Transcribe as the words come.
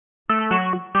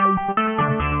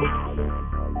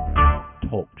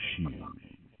Shoe.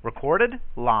 Recorded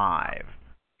live.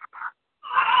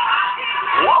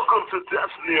 Welcome to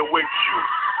Destiny Awaits You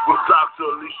with Dr.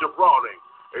 Alicia Broughton,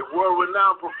 a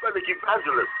world-renowned prophetic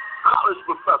evangelist, college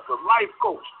professor, life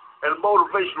coach, and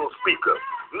motivational speaker.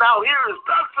 Now here is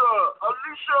Dr.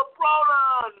 Alicia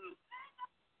Broughton.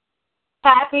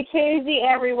 Happy Tuesday,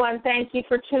 everyone. Thank you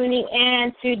for tuning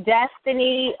in to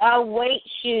Destiny Awaits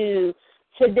You.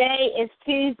 Today is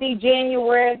Tuesday,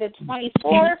 January the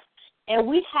 24th, and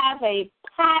we have a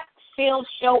packed-filled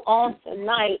show on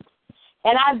tonight.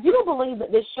 And I do believe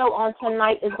that this show on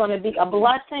tonight is going to be a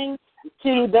blessing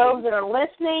to those that are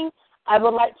listening. I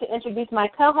would like to introduce my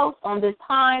co-host on this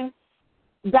time,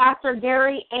 Dr.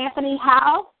 Gary Anthony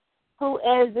Howe, who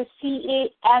is the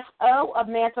CFO of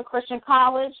Mantle Christian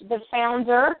College, the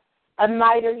founder of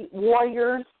Mighty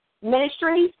Warriors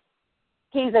Ministries.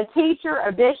 He's a teacher,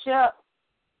 a bishop,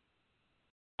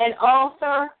 an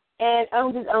author, and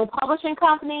owns his own publishing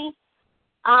company.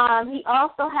 He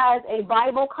also has a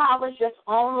Bible college that's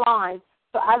online.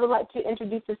 So I would like to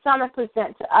introduce the son and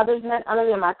present to others, none other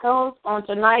than my co-host on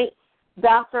tonight,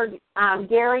 Dr.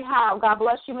 Gary Howe. God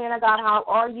bless you, man of God. How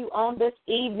are you on this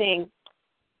evening?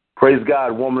 Praise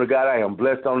God, woman of God. I am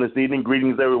blessed on this evening.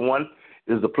 Greetings, everyone.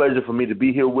 It is a pleasure for me to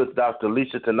be here with Dr.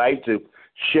 Alicia tonight to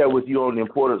share with you on the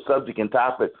important subject and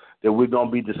topic that we're going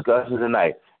to be discussing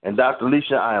tonight. And Dr.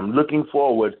 Alicia, I am looking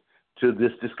forward to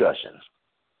this discussion.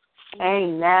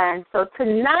 Amen. So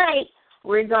tonight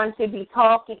we're going to be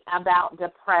talking about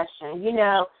depression. You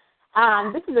know,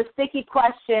 this is a sticky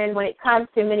question when it comes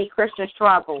to many Christian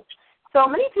struggles. So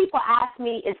many people ask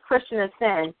me, is Christian a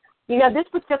sin? You know, this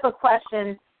particular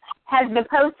question has been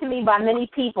posed to me by many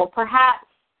people, perhaps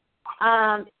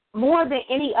more than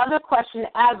any other question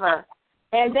ever.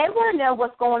 And they want to know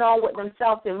what's going on with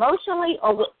themselves emotionally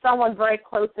or with someone very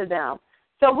close to them.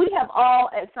 So we have all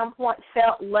at some point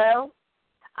felt low.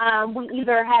 We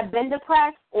either have been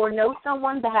depressed or know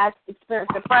someone that has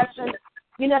experienced depression.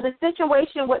 You know, the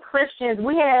situation with Christians,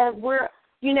 we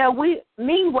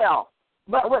mean well.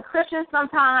 But with Christians,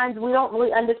 sometimes we don't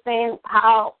really understand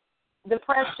how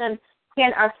depression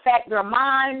can affect their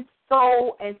mind,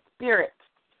 soul, and spirit.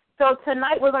 So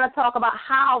tonight we're going to talk about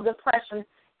how depression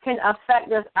can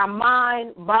affect us, our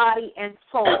mind, body, and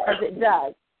soul, as it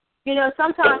does. You know,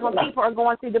 sometimes when people are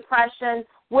going through depression,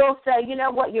 we'll say, you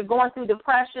know what, you're going through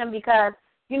depression because,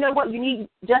 you know what, you need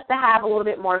just to have a little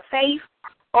bit more faith.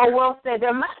 Or we'll say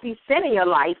there must be sin in your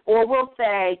life. Or we'll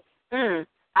say,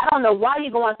 I don't know why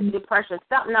you're going through depression.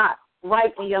 Something not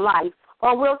right in your life.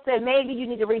 Or we'll say maybe you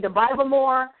need to read the Bible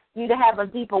more. You need to have a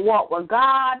deeper walk with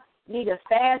God. You need to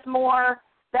fast more.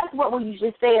 That's what we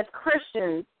usually say as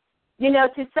Christians. You know,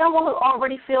 to someone who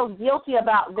already feels guilty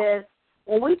about this,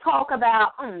 when we talk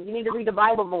about, you need to read the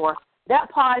Bible more,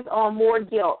 that piles on more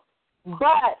guilt.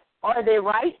 But are they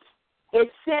right? Is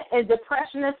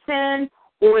depression a sin,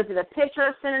 or is it a picture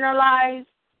of sin in our lives?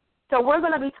 So we're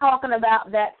going to be talking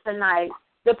about that tonight.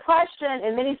 Depression,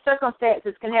 in many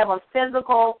circumstances, can have a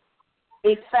physical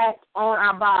effect on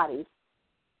our bodies.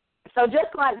 So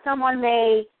just like someone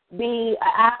may be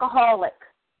an alcoholic,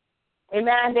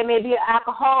 amen, they may be an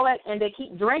alcoholic and they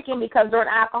keep drinking because they're an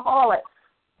alcoholic.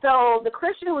 So the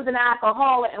Christian who is an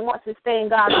alcoholic and wants to stay in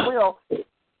God's will,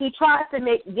 he tries to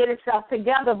get himself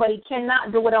together, but he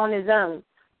cannot do it on his own.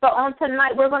 So on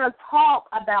tonight, we're going to talk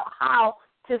about how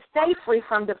to stay free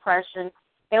from depression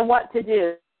and what to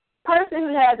do. A person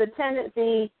who has a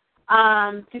tendency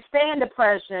to stay in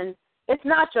depression, it's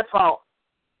not your fault.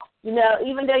 You know,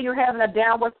 even though you're having a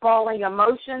downward fall in your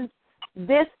emotions,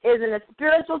 this is a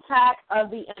spiritual attack of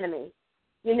the enemy.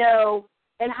 You know,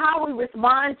 and how we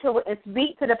respond to it and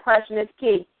speak to depression is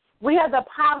key. We have the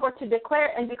power to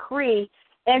declare and decree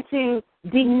and to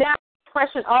denounce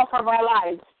depression off of our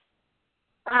lives.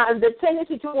 The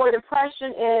tendency toward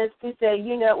depression is to say,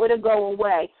 you know, it'll go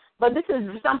away. But this is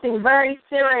something very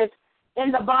serious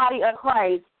in the body of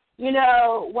Christ. You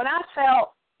know, when I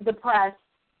felt depressed,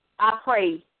 I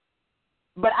prayed.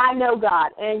 But I know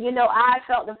God. And, you know, I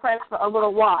felt depressed for a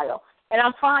little while. And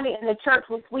I'm finding in the church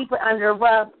we sweep it under a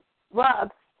rug,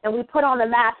 and we put on a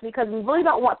mask because we really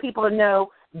don't want people to know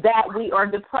that we are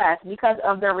depressed because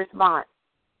of their response.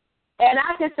 And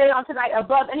I can say on tonight,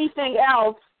 above anything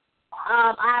else,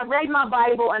 I read my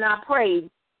Bible and I prayed.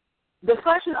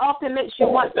 Depression often makes you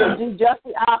want to do just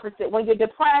the opposite. When you're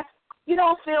depressed, you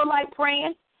don't feel like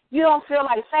praying, you don't feel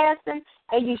like fasting,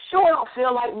 and you sure don't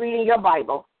feel like reading your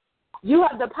Bible. You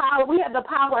have the power. We have the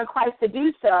power in Christ to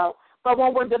do so. But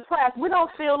when we're depressed, we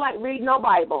don't feel like reading no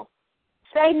Bible.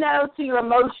 Say no to your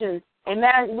emotions.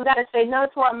 Amen. We got to say no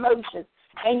to our emotions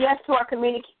and yes to our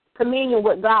communion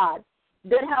with God.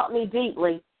 That helped me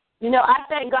deeply. I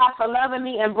thank God for loving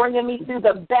me and bringing me through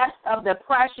the best of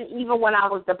depression, even when I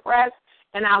was depressed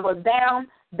and I was down.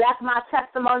 That's my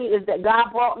testimony, is that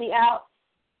God brought me out.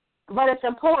 But it's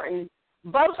important.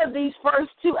 Both of these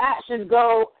first two actions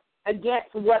go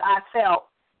against what I felt,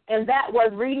 and that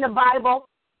was reading the Bible,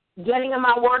 getting in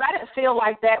my word. I didn't feel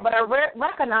like that, but I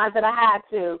recognized that I had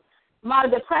to. My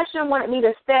depression wanted me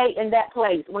to stay in that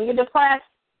place. When you're depressed,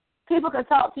 people can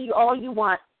talk to you all you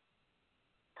want.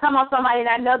 Come on, somebody, and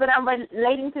I know that I'm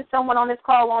relating to someone on this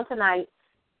call on tonight.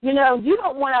 You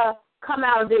don't want to come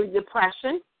out of the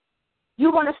depression.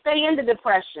 You want to stay in the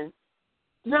depression.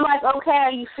 You're like, okay,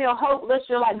 you feel hopeless.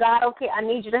 You're like, God, okay, I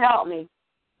need you to help me.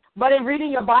 But in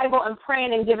reading your Bible and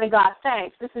praying and giving God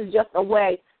thanks, this is just a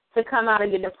way to come out of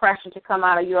your depression, to come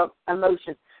out of your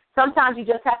emotions. Sometimes you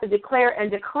just have to declare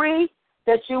and decree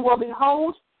that you will be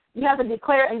whole. You have to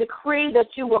declare and decree that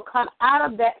you will come out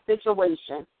of that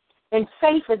situation. And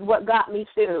faith is what got me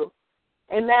through.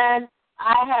 Amen.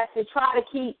 I had to try to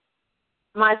keep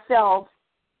myself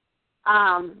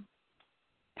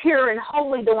pure and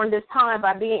holy during this time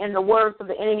by being in the word so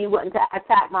the enemy wouldn't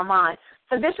attack my mind.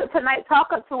 So Bishop, tonight, talk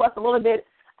to us a little bit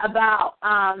about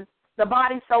the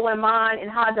body, soul, and mind, and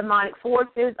how demonic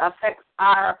forces affect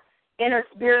our inner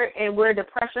spirit and where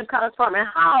depression comes from, and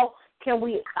how can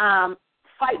we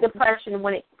fight depression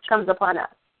when it comes upon us.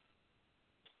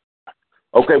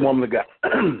 Okay, woman of God.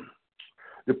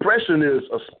 Depression is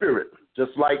a spirit.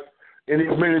 Just like any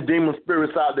many demon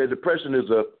spirits out there, depression is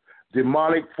a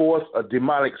demonic force, a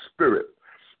demonic spirit.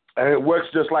 And it works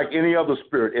just like any other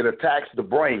spirit. It attacks the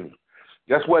brain.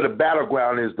 That's where the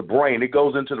battleground is, the brain. It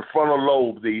goes into the frontal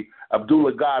lobe, the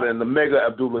abdullagata and the mega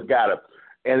abdullagata.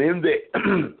 And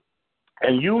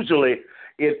and usually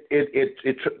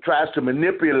it tries to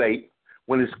manipulate,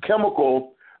 when it's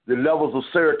chemical, the levels of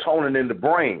serotonin in the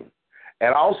brain.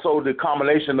 And also the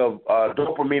combination of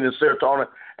dopamine and serotonin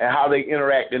and how they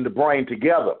interact in the brain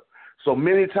together. So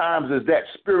many times as that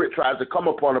spirit tries to come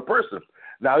upon a person,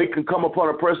 now it can come upon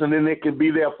a person and it can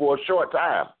be there for a short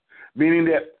time, meaning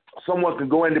that someone can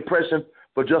go in depression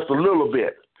for just a little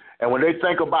bit. And when they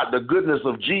think about the goodness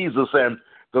of Jesus and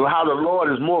how the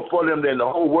Lord is more for them than the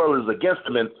whole world is against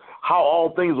them, and how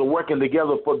all things are working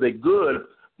together for their good,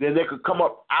 then they could come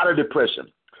up out of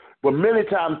depression. But many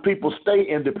times people stay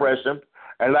in depression,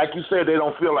 and like you said, they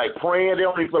don't feel like praying. They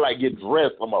don't even feel like getting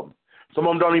dressed, some of them. Some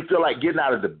of them don't even feel like getting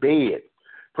out of the bed.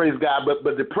 Praise God.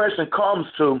 But depression comes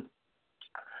to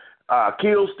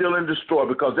kill, steal, and destroy,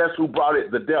 because that's who brought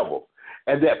it, the devil.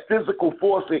 And that physical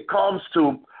force, it comes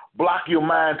to block your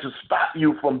mind, to stop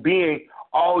you from being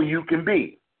all you can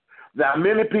be. Now,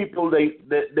 many people,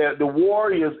 the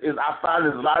warriors, I find,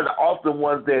 is a lot of the often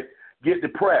ones that get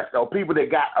depressed, or people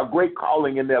that got a great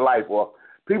calling in their life, or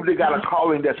people that got a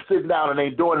calling that's sitting down and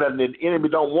ain't doing nothing, and the enemy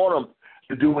don't want them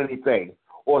to do anything.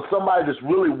 Or somebody that's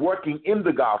really working in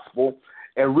the gospel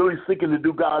and really seeking to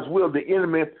do God's will, the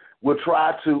enemy will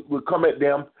come at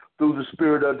them through the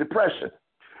spirit of depression.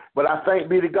 But I thank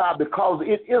be to God, because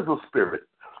it is a spirit,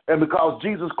 and because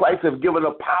Jesus Christ has given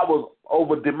us power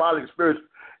over demonic spirits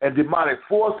and demonic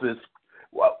forces.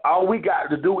 All we got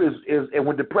to do is and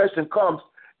when depression comes,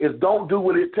 is don't do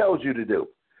what it tells you to do.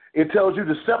 It tells you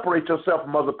to separate yourself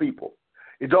from other people.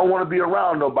 You don't want to be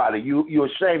around nobody. You're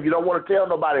ashamed. You don't want to tell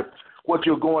nobody what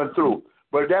you're going through.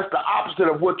 But that's the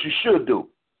opposite of what you should do.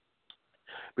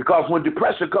 Because when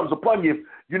depression comes upon you,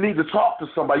 you need to talk to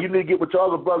somebody. You need to get with your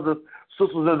other brothers and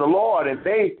sisters in the Lord, and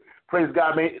they, praise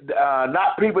God,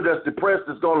 not people that's depressed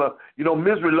that's going to,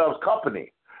 misery loves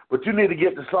company. But you need to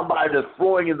get to somebody that's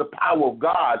flowing in the power of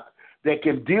God that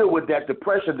can deal with that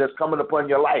depression that's coming upon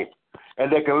your life,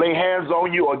 and that can lay hands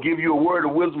on you or give you a word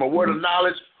of wisdom, a word of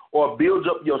knowledge, or build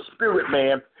up your spirit,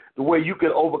 man, the way you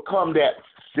can overcome that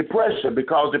depression.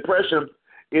 Because depression,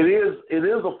 it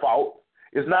is a fault.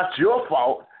 It's not your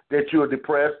fault that you're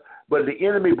depressed, but the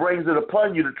enemy brings it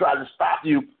upon you to try to stop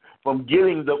you from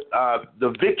getting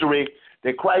the victory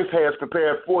that Christ has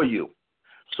prepared for you.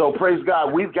 So praise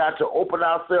God, we've got to open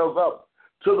ourselves up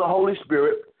to the Holy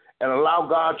Spirit and allow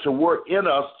God to work in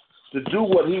us to do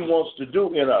what he wants to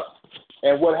do in us.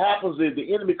 And what happens is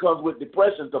the enemy comes with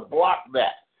depression to block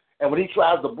that. And when he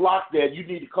tries to block that, you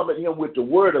need to come at him with the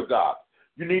word of God.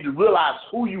 You need to realize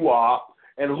who you are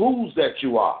and whose that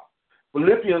you are.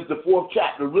 Philippians, the 4th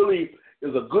chapter, really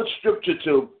is a good scripture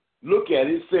to look at.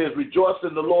 It says, rejoice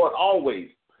in the Lord always.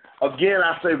 Again,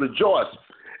 I say rejoice.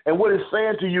 And what it's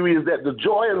saying to you is that the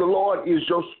joy of the Lord is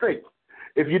your strength.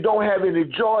 If you don't have any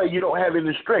joy, you don't have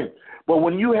any strength. But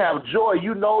when you have joy,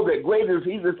 you know that greater is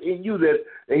he that's in you than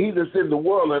he that's in the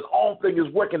world, and all things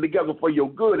is working together for your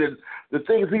good. And the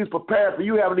things he's prepared for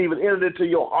you haven't even entered into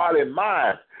your heart and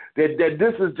mind. that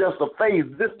this is just a phase.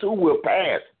 This too will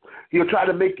pass. He'll try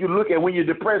to make you look at when you're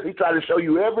depressed. He try to show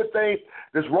you everything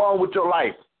that's wrong with your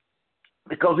life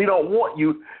because he don't want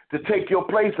you to take your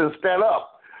place and stand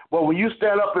up. But when you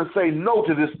stand up and say no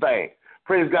to this thing,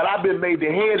 praise God, I've been made the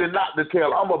head and not the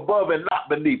tail. I'm above and not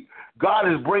beneath. God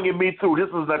is bringing me through. This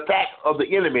is an attack of the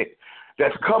enemy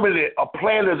that's coming, a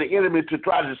plan of the enemy to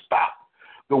try to stop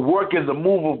the work and the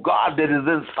move of God that is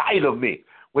inside of me.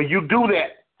 When you do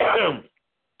that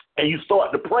and you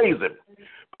start to praise him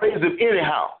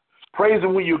anyhow. Praise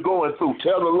him when you're going through.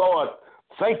 Tell the Lord,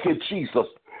 thank you, Jesus.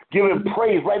 Give him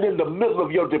praise right in the middle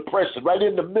of your depression, right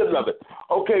in the middle of it.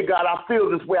 Okay, God, I feel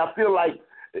this way. I feel like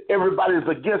everybody's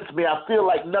against me. I feel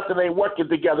like nothing ain't working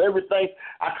together. Everything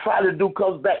I try to do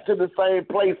comes back to the same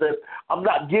place, and I'm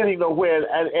not getting nowhere.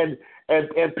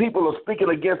 And people are speaking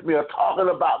against me, or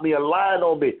talking about me, or lying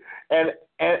on me, and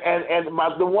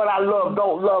the one I love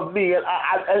don't love me, and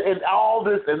all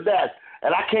this and that,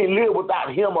 and I can't live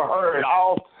without him or her, and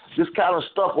all this kind of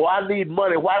stuff. Well, I need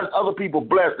money. Why does other people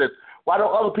bless it? Why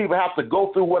don't other people have to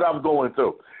go through what I'm going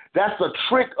through? That's a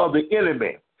trick of the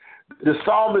enemy. The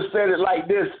psalmist said it like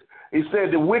this. He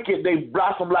said, the wicked, they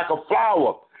blossom like a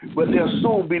flower, but they'll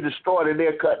soon be destroyed and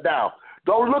they're cut down.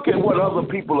 Don't look at what other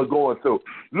people are going through.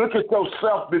 Look at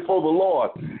yourself before the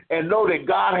Lord and know that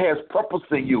God has purpose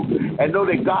in you, and know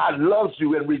that God loves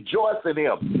you, and rejoice in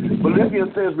him.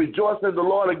 Philippians says, rejoice in the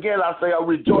Lord. Again, I say, I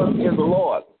rejoice in the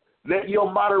Lord. Let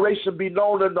your moderation be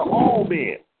known unto all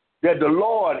men, that the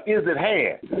Lord is at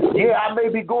hand. Yeah, I may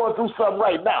be going through something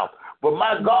right now, but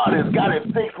my God has got it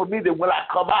fixed for me that when I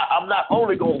come out, I'm not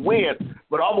only going to win,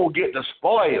 but I'm going to get the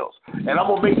spoils. And I'm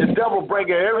going to make the devil bring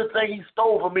in everything he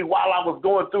stole from me while I was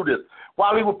going through this,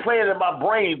 while he was playing in my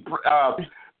brain,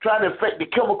 trying to affect the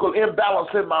chemical imbalance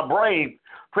in my brain.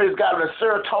 Praise God, the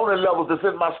serotonin levels that's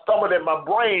in my stomach and my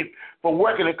brain for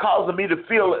working and causing me to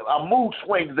feel mood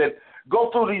swings that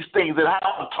go through these things and how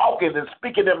I'm talking and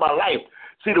speaking in my life.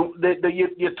 See,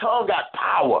 your tongue got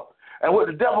power. And what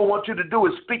the devil wants you to do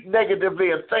is speak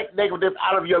negatively and think negative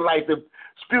out of your life and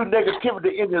spew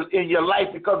negativity in your life,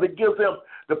 because it gives him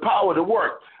the power to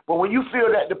work. But when you feel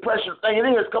that depression thing, it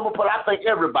is coming upon, I think,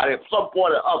 everybody at some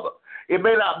point or other. They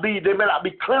may not be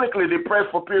clinically depressed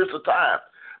for periods of time,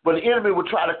 but the enemy will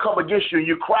try to come against you and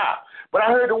you cry. But I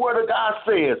heard the word of God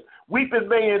says, weeping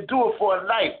may endure for a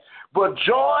night, but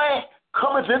joy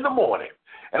cometh in the morning.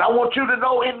 And I want you to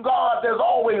know, in God, there's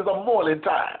always a morning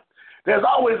time. There's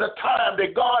always a time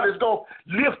that God is going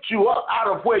to lift you up out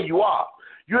of where you are.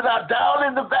 You're not down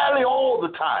in the valley all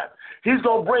the time. He's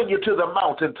going to bring you to the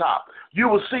mountaintop. You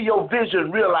will see your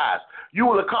vision realized. You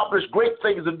will accomplish great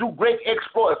things and do great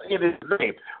exploits in his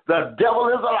name. The devil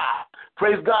is alive.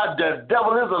 Praise God, the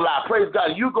devil is alive. Praise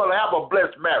God, you're going to have a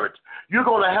blessed marriage. You're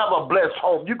going to have a blessed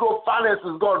home. Finances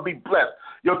are going to be blessed.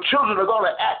 Your children are going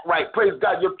to act right. Praise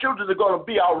God, your children are going to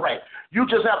be all right. You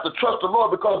just have to trust the Lord,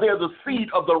 because they're the seed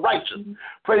of the righteous.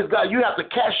 Praise God, you have to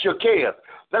cast your cares.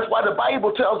 That's why the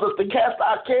Bible tells us to cast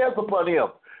our cares upon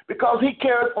him, because he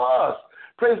cared for us.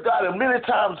 Praise God, and many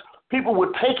times people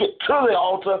would take it to the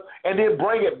altar and then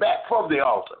bring it back from the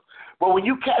altar. But when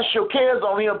you cast your cares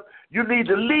on him, you need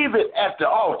to leave it at the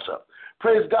altar.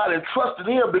 Praise God, and trust in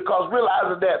him, because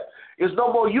realizing that it's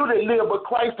no more you that live, but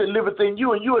Christ that liveth in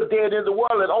you, and you are dead in the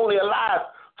world and only alive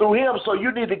through him. So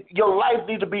your life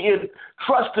need to be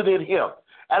trusted in him.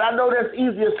 And I know that's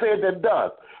easier said than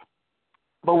done.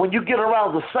 But when you get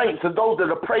around the saints and those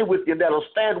that'll pray with you, that'll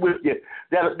stand with you,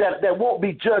 that won't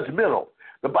be judgmental.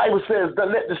 The Bible says that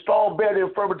let the strong bear the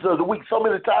infirmities of the weak. So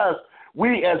many times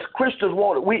we as Christians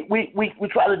we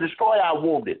try to destroy our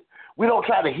wounded. We don't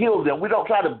try to heal them. We don't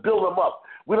try to build them up.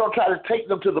 We don't try to take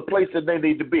them to the place that they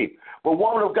need to be. But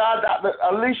woman of God, Dr.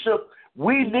 Alicia,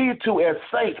 we need to, as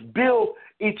saints, build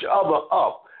each other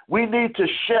up. We need to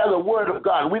share the word of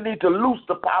God. We need to loose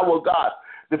the power of God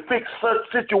to fix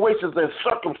situations and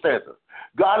circumstances.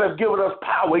 God has given us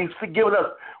power. He's given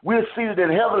us, we're seated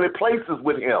in heavenly places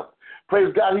with him.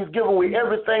 Praise God, he's given me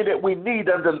everything that we need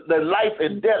under the life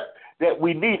and death that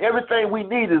we need. Everything we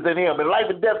need is in him. And life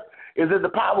and death is in the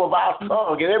power of our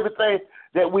tongue. And everything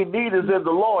that we need is in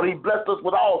the Lord. He blessed us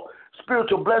with all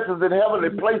spiritual blessings in heavenly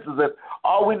places. And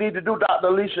all we need to do, Dr.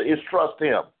 Alicia, is trust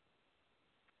him.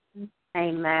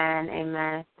 Amen.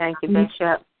 Amen. Thank you,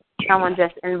 Bishop. Someone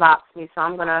just inboxed me, so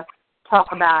I'm going to talk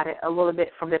about it a little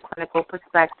bit from the clinical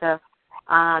perspective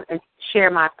and share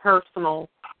my personal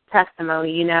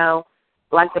testimony. You know,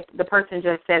 like the person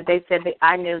just said, they said that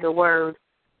I knew the word,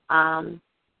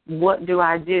 what do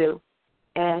I do?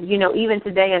 And, you know, even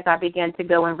today as I began to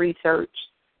go and research,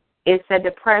 it said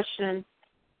depression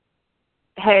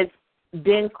has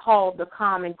been called the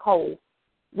common cold.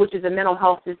 which is a mental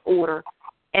health disorder.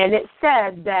 And it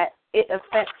said that it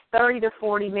affects 30 to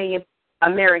 40 million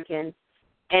Americans,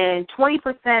 and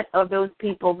 20% of those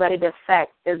people that it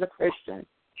affects is a Christian.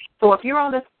 So if you're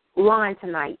on this line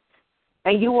tonight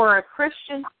and you are a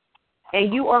Christian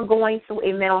and you are going through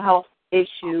a mental health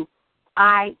issue,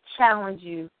 I challenge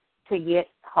you to get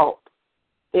help.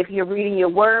 If you're reading your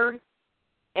word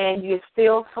and you're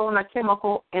still feeling a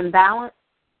chemical imbalance,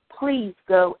 please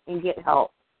go and get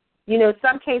help. You know,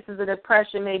 some cases of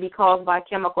depression may be caused by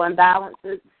chemical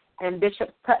imbalances, and Bishop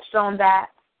touched on that.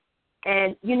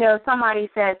 And, you know, somebody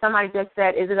just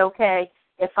said, is it okay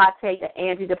if I take an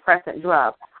antidepressant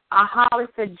drug? I highly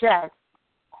suggest,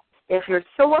 if you're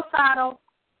suicidal,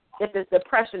 if this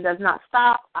depression does not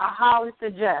stop, I highly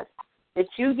suggest that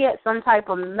you get some type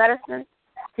of medicine,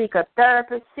 seek a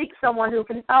therapist, seek someone who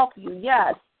can help you.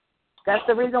 Yes, that's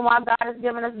the reason why God has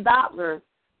given us doctors.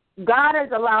 God has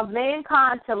allowed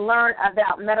mankind to learn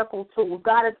about medical tools.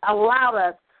 God has allowed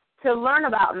us to learn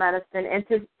about medicine and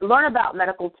to learn about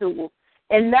medical tools.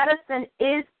 And medicine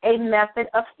is a method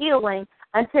of healing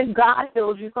until God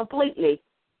heals you completely.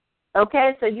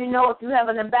 Okay, so you know if you have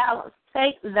an imbalance,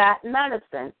 take that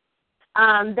medicine.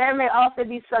 There may also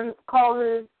be some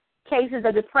cases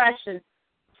of depression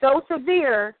so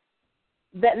severe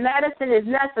that medicine is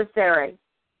necessary.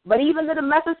 But even though the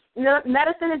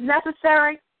medicine is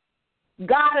necessary,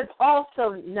 God is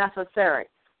also necessary.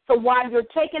 So while you're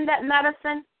taking that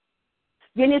medicine,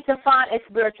 you need to find a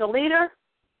spiritual leader.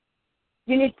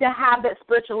 You need to have that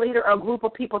spiritual leader or group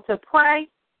of people to pray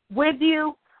with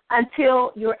you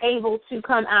until you're able to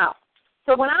come out.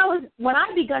 So when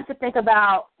I began to think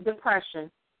about depression,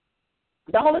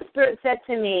 the Holy Spirit said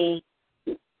to me,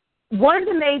 one of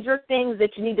the major things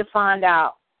that you need to find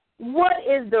out, what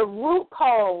is the root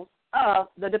cause of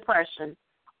the depression?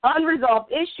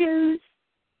 Unresolved issues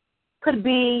could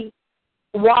be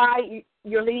why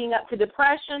you're leading up to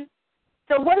depression.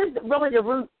 So what is really the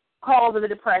root cause of the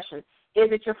depression?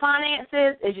 Is it your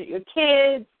finances? Is it your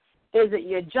kids? Is it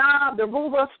your job? The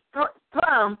rule of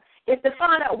thumb is to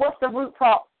find out what's the root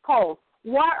cause.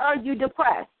 Why are you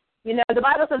depressed? You know, the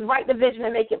Bible says write the vision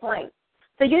and make it plain.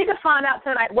 So you need to find out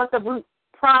tonight what the root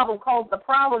problem cause the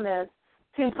problem is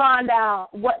to find out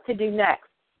what to do next.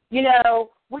 You know,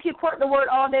 we can quote the word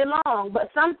all day long, but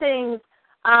some things,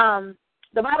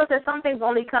 the Bible says some things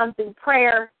only come through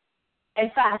prayer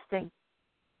and fasting.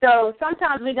 So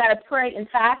sometimes we got to pray and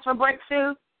fast for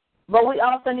breakthrough, but we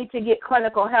also need to get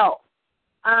clinical help.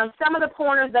 Some of the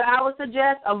pointers that I would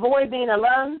suggest, avoid being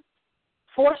alone.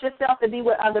 Force yourself to be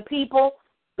with other people.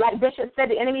 Like Bishop said,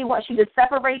 the enemy wants you to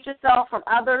separate yourself from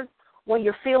others when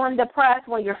you're feeling depressed,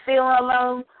 when you're feeling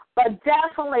alone. But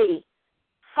definitely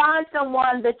find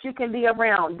someone that you can be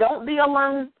around. Don't be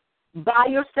alone by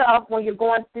yourself when you're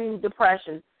going through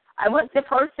depression. I went to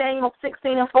 1 Samuel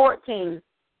 16 and 14.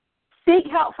 Seek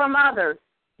help from others.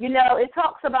 You know, it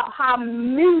talks about how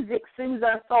music soothes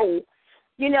our soul.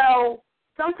 You know,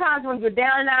 sometimes when you're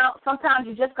down and out, sometimes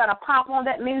you just got to pop on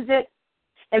that music,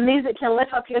 and music can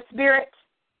lift up your spirit.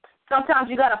 Sometimes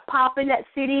you got to pop in that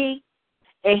CD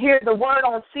and hear the word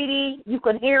on CD. You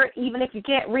can hear it even if you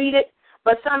can't read it.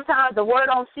 But sometimes the word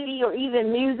on CD or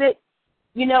even music,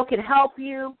 you know, can help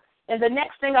you. And the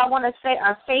next thing I want to say,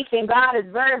 our faith in God is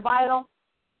very vital.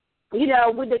 You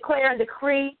know, we declare and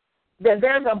decree that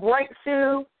there's a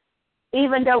breakthrough.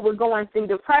 Even though we're going through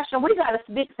depression, we got to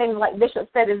speak things like Bishop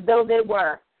said as though they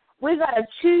were. We got to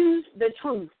choose the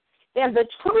truth. And the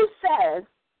truth says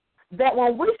that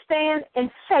when we stand in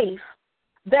faith,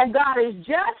 that God is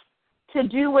just to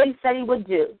do what he said he would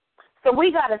do. So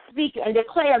we got to speak and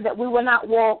declare that we will not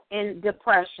walk in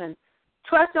depression.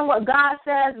 Trust in what God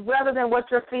says rather than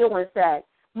what your feelings say.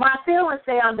 My feelings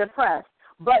say I'm depressed.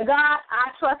 But God,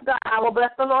 I trust God. I will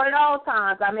bless the Lord at all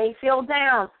times. I may feel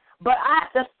down. But I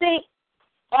have to think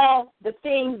of the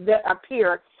things that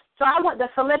appear. So I went to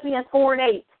Philippians 4 and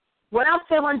 8. When I'm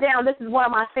feeling down, this is one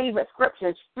of my favorite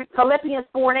scriptures. Philippians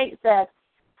 4 and 8 says,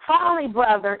 finally,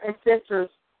 brothers and sisters,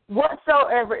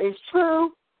 whatsoever is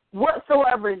true,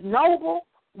 whatsoever is noble,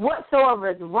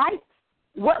 whatsoever is right,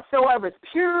 whatsoever is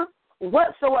pure,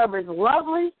 whatsoever is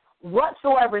lovely,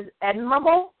 whatsoever is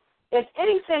admirable, if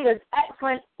anything is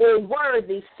excellent or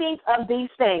worthy, think of these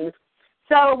things.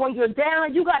 So when you're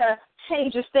down, you got to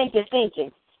change your thinking.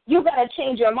 You got to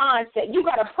change your mindset. You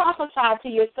got to prophesy to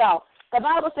yourself. The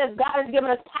Bible says God has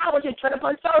given us power to tread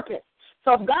upon serpents.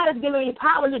 So if God has given me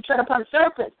power to tread upon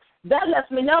serpents, that lets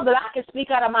me know that I can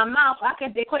speak out of my mouth. I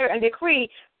can declare and decree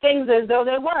things as though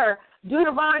they were.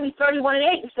 Deuteronomy 31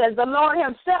 and 8 says, the Lord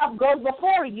himself goes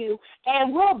before you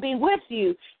and will be with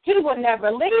you. He will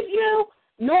never leave you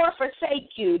nor forsake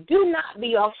you. Do not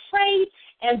be afraid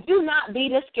and do not be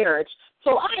discouraged.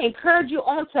 So I encourage you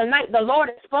on tonight. The Lord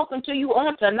has spoken to you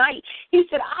on tonight. He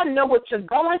said, I know what you're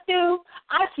going through.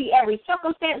 I see every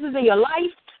circumstances in your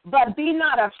life, but be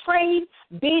not afraid.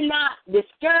 Be not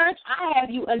discouraged. I have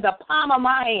you in the palm of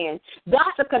my hand.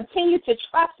 God said, continue to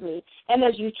trust me. And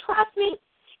as you trust me,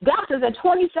 God says in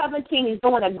 2017, he's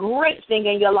doing a great thing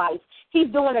in your life. He's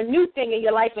doing a new thing in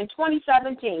your life in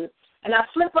 2017. And I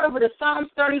flip over to Psalms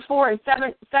 34 and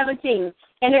 17,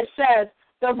 and it says,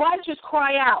 the righteous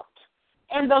cry out,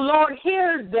 and the Lord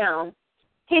hears them.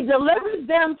 He delivers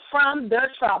them from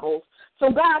their troubles. So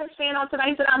God is saying on tonight,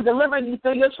 he said, I'm delivering you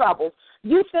through your troubles.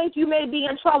 You think you may be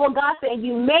in trouble. God said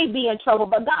you may be in trouble.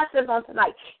 But God says on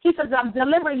tonight, he says, I'm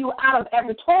delivering you out of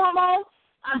every turmoil.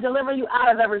 I'm delivering you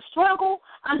out of every struggle.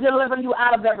 I'm delivering you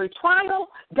out of every trial.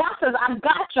 God says, I've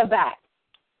got your back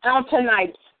on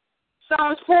tonight.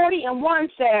 Psalms 40:1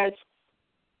 says,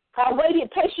 I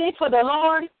waited patiently for the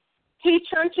Lord. He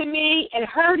turned to me and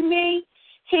heard me.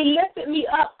 He lifted me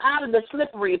up out of the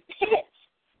slippery pits,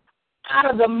 out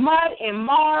of the mud and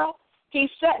marl. He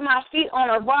set my feet on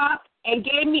a rock and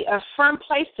gave me a firm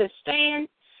place to stand.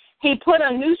 He put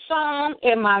a new song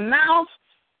in my mouth,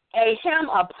 a hymn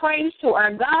of praise to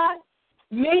our God.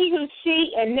 Many who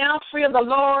see and now fear the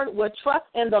Lord will trust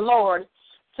in the Lord.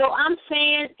 So I'm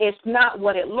saying it's not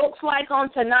what it looks like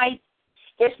on tonight.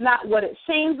 It's not what it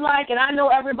seems like. And I know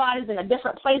everybody's in a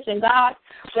different place in God,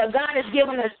 but God has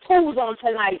given us tools on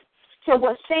tonight to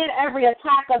withstand every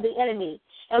attack of the enemy.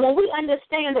 And when we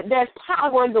understand that there's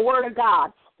power in the Word of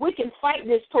God, we can fight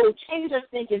this tool, change our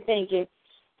thinking.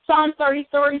 Psalm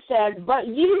 30:30 says, but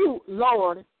you,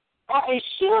 Lord, are a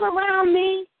shield around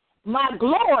me, my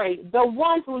glory, the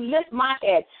one who lifts my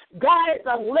head. God is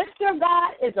a lifter.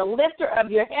 God is a lifter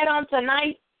of your head on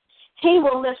tonight. He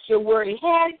will lift your weary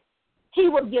head. He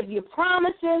will give you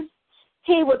promises.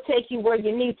 He will take you where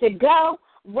you need to go.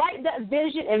 Write that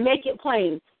vision and make it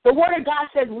plain. The Word of God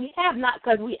says we have not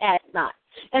because we ask not.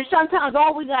 And sometimes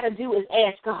all we got to do is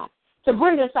ask God to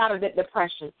bring us out of that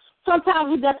depression. Sometimes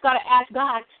we just got to ask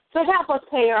God to help us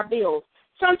pay our bills.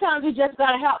 Sometimes we just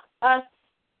got to help us.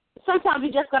 Sometimes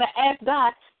we just got to ask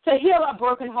God to heal our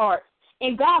broken heart,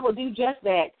 and God will do just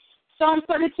that. Psalm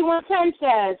 32:10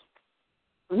 says,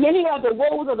 many are the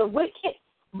woes of the wicked,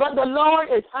 but the Lord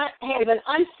has an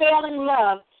unfailing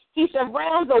love. He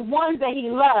surrounds the ones that he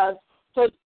loves, so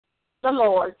the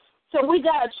Lord. So we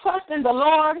got to trust in the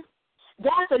Lord.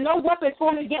 God said, no weapon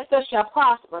formed against us shall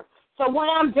prosper. So when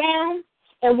I'm down,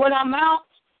 and when I'm out,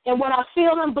 and when I'm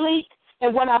feeling bleak,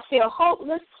 and when I feel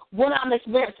hopeless, when I'm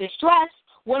experiencing stress,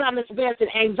 when I'm experiencing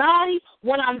anxiety,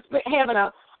 when I'm having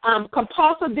a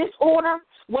compulsive disorder,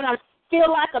 when I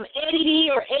feel like I'm ADD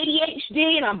or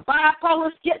ADHD and I'm bipolar,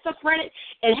 schizophrenic,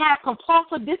 and have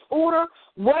compulsive disorder,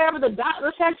 whatever the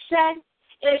doctors have said,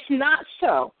 it's not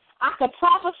so. I can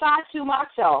prophesy to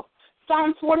myself.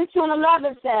 Psalm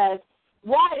 42:11 says,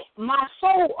 why, my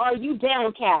soul, are you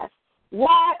downcast?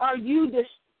 Why are you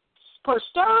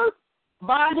disturbed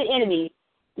by the enemy?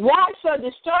 Why so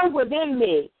disturbed within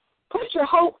me? Put your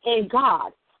hope in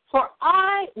God, for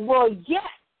I will yet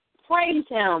praise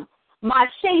him, my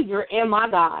Savior and my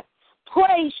God.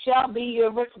 Praise shall be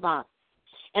your response.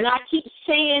 And I keep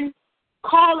saying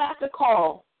call after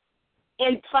call,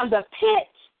 and from the pit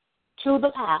to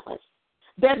the palace.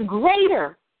 There's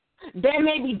greater. There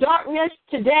may be darkness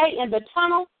today in the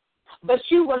tunnel, but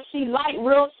you will see light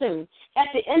real soon. At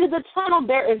the end of the tunnel,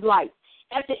 there is light.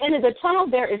 At the end of the tunnel,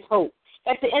 there is hope.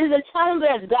 At the end of the tunnel,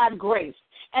 there's God's grace.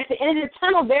 At the end of the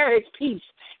tunnel, there is peace.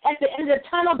 At the end of the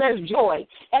tunnel, there's joy.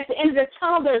 At the end of the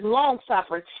tunnel, there's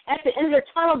long-suffering. At the end of the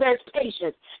tunnel, there's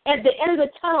patience. At the end of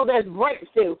the tunnel, there's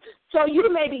breakthrough. So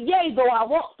you may be, yea, though I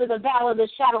walk through the valley of the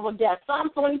shadow of death. Psalm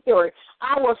 23,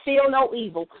 I will feel no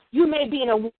evil. You may be in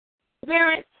a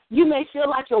experience. You may feel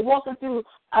like you're walking through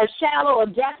a shadow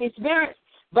of death experience,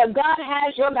 but God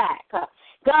has your back.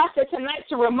 God said tonight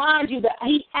to remind you that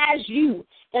he has you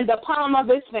in the palm of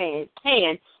his hand.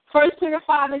 1 Peter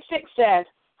 5:6 says,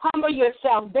 humble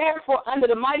yourself, therefore, under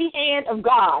the mighty hand of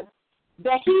God,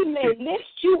 that he may lift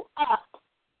you up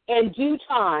in due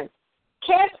time.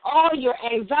 Cast all your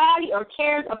anxiety or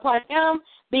cares upon him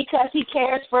because he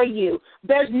cares for you.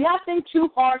 There's nothing too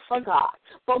hard for God.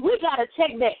 But we got to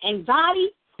take that anxiety,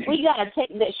 we got to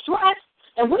take that stress,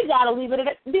 and we got to leave it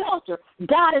at the altar.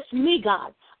 God, it's me,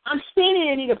 God. I'm standing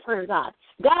in need of prayer, God.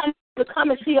 God, to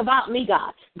come and see about me,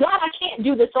 God. God, I can't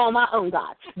do this on my own,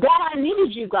 God. God, I need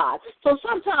you, God. So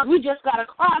sometimes we just got to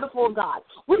cry before God.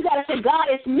 We got to say, God,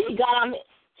 it's me, God. I'm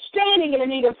standing in the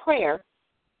need of prayer.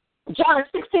 John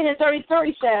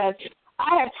 16:30 says,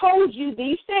 I have told you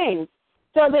these things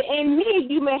so that in me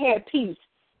you may have peace.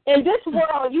 In this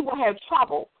world you will have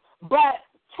trouble, but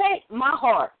take my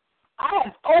heart. I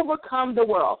have overcome the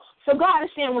world. So God is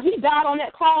saying when he died on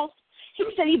that cross, he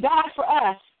said he died for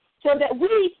us so that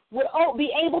we would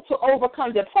be able to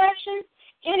overcome depression,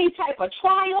 any type of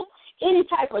trial, any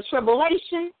type of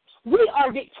tribulation. We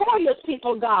are victorious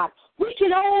people of God. We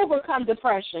can overcome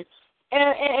depression.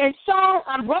 And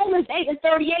Romans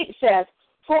 8:38 says,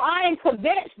 for I am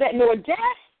convinced that nor death,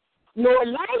 nor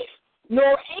life,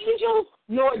 nor angels,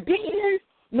 nor demons,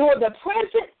 nor the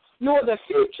present, nor the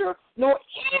future, nor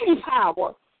any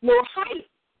power, nor height,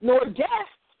 nor depth,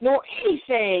 nor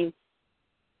anything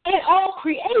in all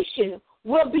creation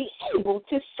will be able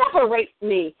to separate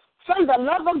me from the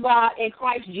love of God in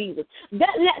Christ Jesus.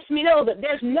 That lets me know that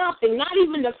there's nothing, not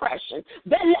even depression.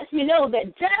 That lets me know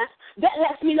that death, that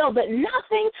lets me know that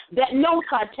nothing, that no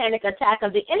satanic attack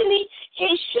of the enemy,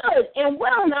 it should and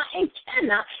will not and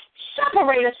cannot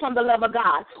separate us from the love of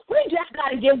God. We just got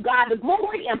to give God the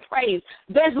glory and praise.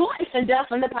 There's life and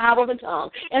death in the power of the tongue.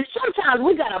 And sometimes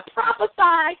we got to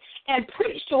prophesy and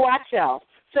preach to ourselves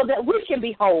so that we can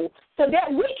be whole, so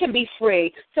that we can be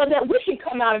free, so that we can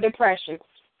come out of depression.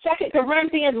 2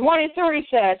 Corinthians 1:3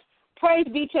 says, praise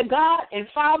be to God and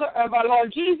Father of our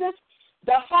Lord Jesus,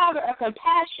 the Father of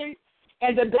compassion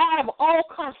and the God of all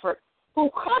comfort, who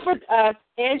comforts us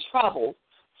in trouble,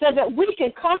 so that we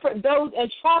can comfort those in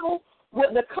trouble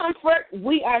with the comfort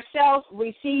we ourselves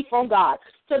receive from God.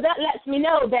 So that lets me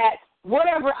know that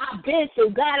whatever I've been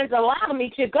through, God is allowing me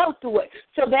to go through it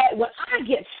so that when I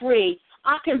get free,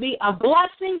 I can be a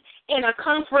blessing and a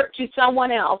comfort to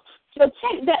someone else. So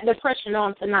take that depression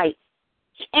on tonight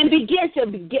and begin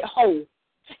to get whole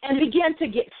and begin to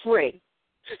get free.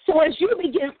 So as you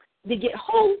begin to get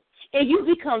whole and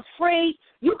you become free,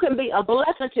 you can be a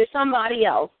blessing to somebody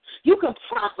else. You can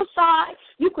prophesy.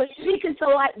 You can speak into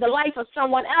the life of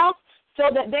someone else so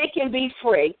that they can be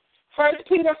free. 1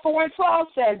 Peter 4:12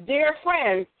 says, dear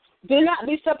friends, do not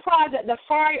be surprised at the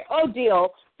fiery ordeal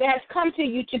that has come to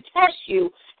you to test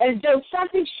you as though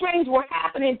something strange were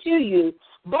happening to you.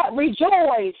 But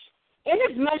rejoice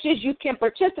inasmuch as you can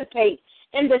participate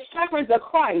in the sufferings of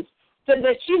Christ, so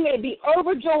that you may be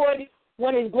overjoyed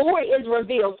when his glory is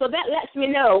revealed. So that lets me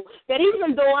know that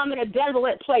even though I'm in a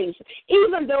desolate place,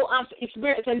 even though I'm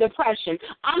experiencing depression,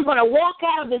 I'm going to walk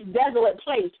out of this desolate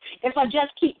place if I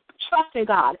just keep trusting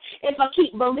God, if I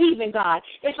keep believing God,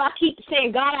 if I keep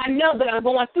saying, God, I know that I'm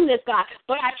going through this, God,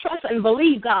 but I trust and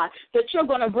believe, God, that you're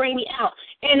going to bring me out.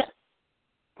 And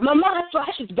my mind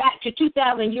flashes back to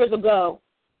 2,000 years ago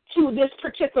to this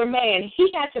particular man.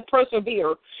 He had to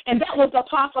persevere, and that was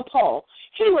Apostle Paul.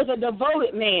 He was a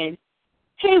devoted man.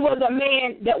 He was a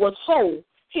man that was whole.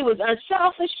 He was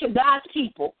unselfish to God's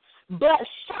people, but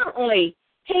certainly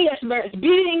he experienced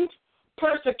beatings,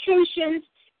 persecutions,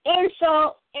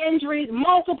 insult, injuries,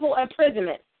 multiple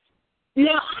imprisonments.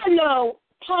 Now, I know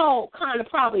Paul kind of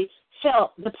probably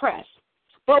felt depressed,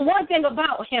 but one thing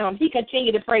about him, he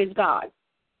continued to praise God.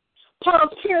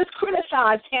 Paul's peers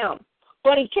criticized him,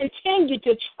 but he continued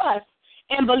to trust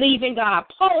and believe in God.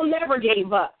 Paul never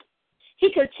gave up.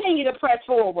 He continued to press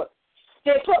forward.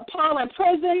 They put Paul in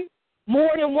prison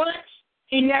more than once.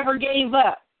 He never gave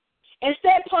up.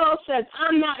 Instead, Paul says,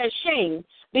 I'm not ashamed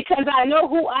because I know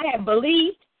who I have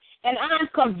believed, and I'm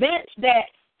convinced that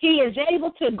he is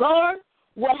able to guard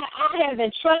what I have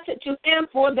entrusted to him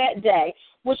for that day,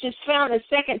 which is found in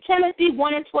 2 Timothy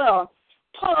 1:12.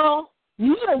 Paul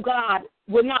knew God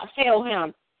would not fail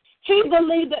him. He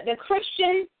believed that as a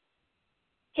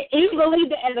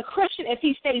Christian, if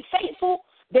he stayed faithful,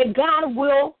 that God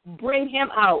will bring him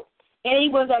out. And he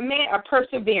was a man of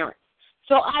perseverance.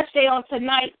 So I say on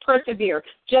tonight, persevere.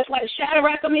 Just like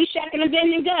Shadrach, Meshach, and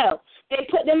Abednego. They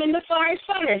put them in the fiery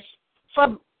furnace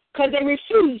because they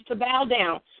refused to bow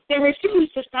down. They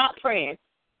refused to stop praying.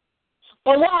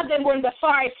 But while they were in the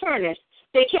fiery furnace,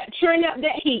 they kept turning up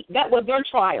that heat. That was their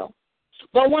trial.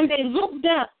 But when they looked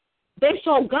up, they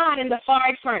saw God in the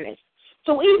fiery furnace.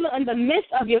 So even in the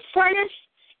midst of your furnace,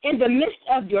 in the midst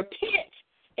of your pit,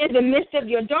 in the midst of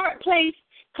your dark place,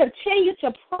 continue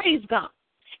to praise God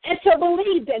and to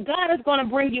believe that God is going to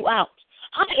bring you out.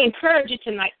 I encourage you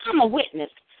tonight, I'm a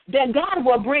witness, that God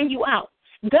will bring you out.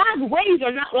 God's ways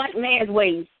are not like man's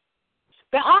ways.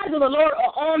 The eyes of the Lord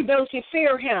are on those who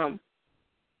fear him.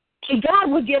 And God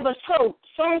will give us hope.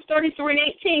 Psalms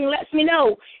 33:18 lets me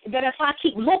know that if I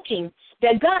keep looking,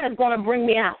 that God is going to bring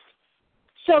me out.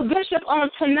 So, Bishop, on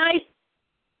tonight,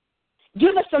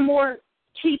 give us some more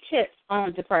key tips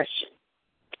on depression.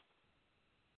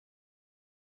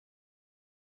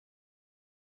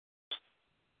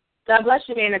 God bless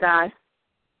you, man of God.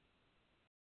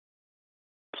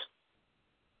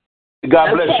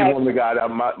 God bless you, woman of God.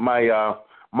 My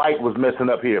mic was messing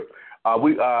up here.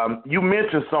 You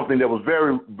mentioned something that was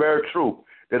very, very true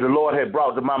that the Lord had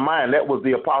brought to my mind. That was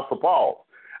the Apostle Paul.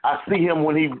 I see him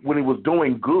when he was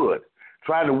doing good,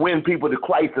 trying to win people to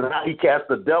Christ, and how he cast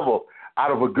the devil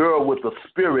out of a girl with the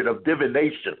spirit of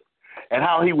divination, and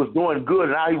how he was doing good,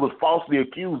 and how he was falsely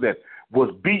accused and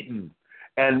was beaten,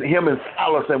 and him and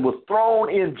Silas, and was thrown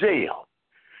in jail.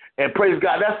 And praise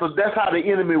God, that's how the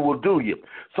enemy will do you.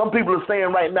 Some people are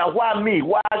saying right now, why me?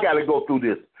 Why I got to go through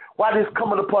this? Why this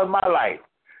coming upon my life?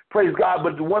 Praise God.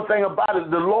 But the one thing about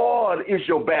it, the Lord is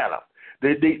your banner.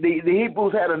 The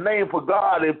Hebrews had a name for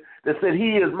God that said,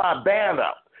 He is my banner.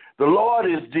 The Lord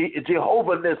is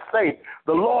Jehovah Nissi.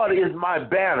 The Lord is my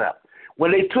banner.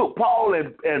 When they took Paul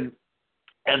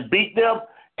and beat them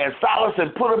and Silas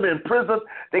and put them in prison,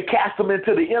 they cast them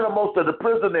into the innermost of the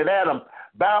prison and had them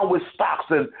bound with stocks.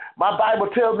 And my Bible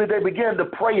tells me they began to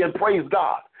pray and praise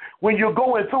God. When you're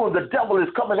going through and the devil is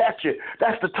coming at you,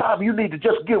 that's the time you need to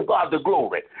just give God the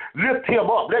glory. Lift him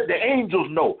up. Let the angels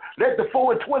know. Let the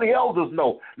 4 and 20 elders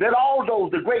know. Let all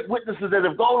those, the great witnesses that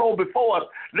have gone on before us,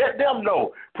 let them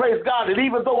know. Praise God. And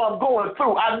even though I'm going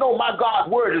through, I know my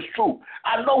God's word is true.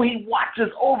 I know he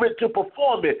watches over it to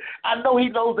perform it. I know he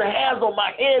knows the hairs on my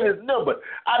head is numbered.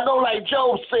 I know, like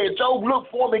Job said, Job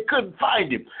looked for me, couldn't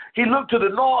find him. He looked to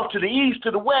the north, to the east,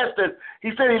 to the west, and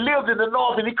he said he lived in the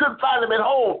north and he couldn't find him at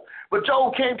home. But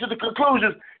Job came to the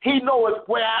conclusion he knows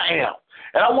where I am.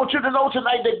 And I want you to know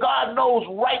tonight that God knows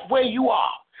right where you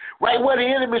are, right where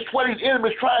what his enemy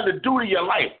is trying to do to your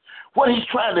life, what he's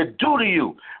trying to do to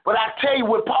you. But I tell you,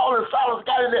 when Paul and Silas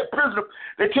got in that prison,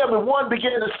 they tell me one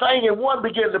began to sing and one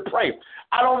began to pray.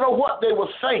 I don't know what they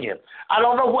were singing. I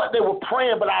don't know what they were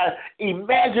praying, but I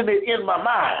imagine it in my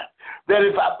mind that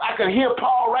if I could hear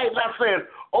Paul right now saying,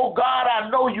 oh, God, I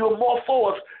know you're more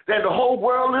for us than the whole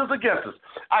world is against us.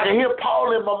 I can hear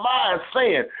Paul in my mind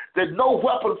saying that no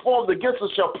weapon formed against us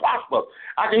shall prosper.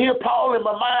 I can hear Paul in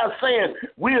my mind saying,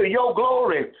 we are your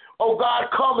glory. Oh,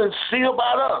 God, come and see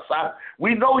about us.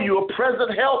 We know you're a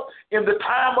present help in the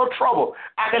time of trouble.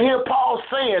 I can hear Paul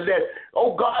saying that,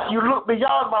 oh, God, you look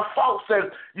beyond my faults and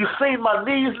you see my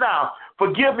needs now.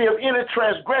 Forgive me of any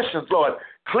transgressions, Lord.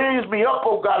 Cleanse me up,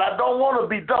 oh, God. I don't want to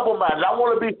be double-minded. I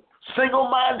want to be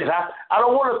single-minded. I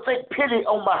don't want to think pity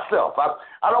on myself.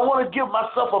 I don't want to give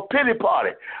myself a pity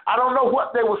party. I don't know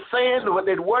what they were saying. The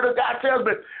word of God tells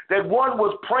me that one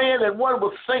was praying and one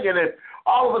was singing, and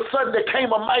all of a sudden there came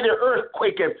a mighty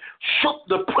earthquake and shook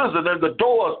the prison, and the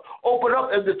doors opened up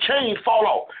and the chains fall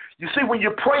off. You see, when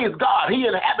you praise God, he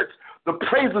inhabits the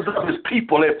praises of his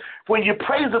people. And when you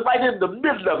praise him right in the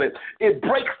middle of it, it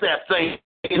breaks that thing.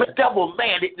 The devil,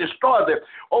 man, it destroys it.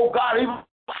 Oh, God, even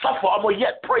suffer, I'm going to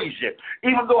yet praise you.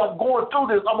 Even though I'm going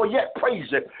through this, I'm going to yet praise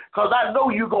you because I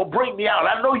know you're going to bring me out.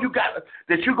 I know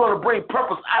that you're going to bring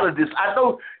purpose out of this. I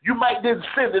know you might didn't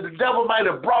sin, that the devil might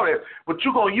have brought it, but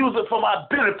you're going to use it for my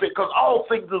benefit because all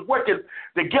things is working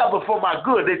together for my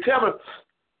good. They tell me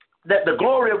that the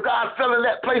glory of God fell in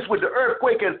that place with the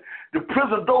earthquake and the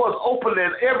prison doors opened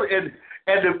and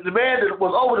the man that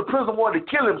was over the prison wanted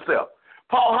to kill himself.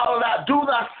 Paul hollered out, do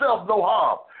thyself no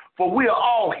harm, for we are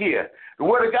all here. The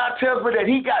word of God tells me that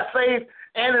he got saved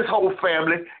and his whole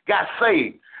family got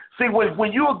saved. See,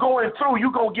 when you're going through,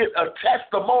 you're going to get a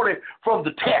testimony from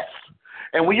the test.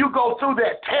 And when you go through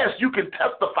that test, you can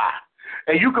testify.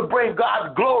 And you can bring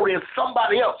God's glory, and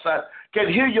somebody else can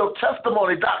hear your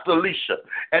testimony, Dr. Alicia,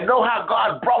 and know how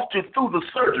God brought you through the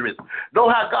surgeries. Know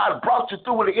how God brought you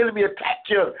through when the enemy attacked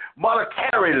you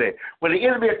monetarily, when the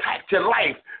enemy attacked your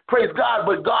life. Praise God,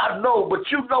 but God knows. But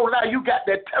you know now you got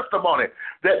that testimony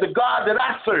that the God that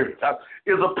I serve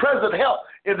is a present help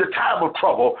in the time of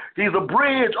trouble. He's a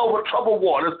bridge over troubled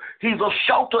waters. He's a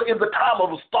shelter in the time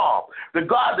of a storm. The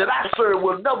God that I serve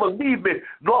will never leave me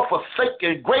nor forsake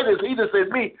me. Great is he that's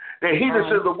in me than he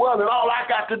that's in the world. And all I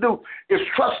got to do is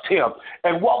trust him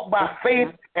and walk by faith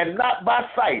and not by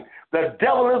sight. The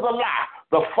devil is a lie,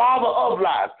 the father of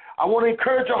lies. I want to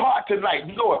encourage your heart tonight,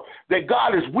 know that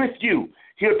God is with you.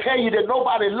 He'll tell you that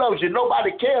nobody loves you,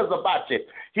 nobody cares about you.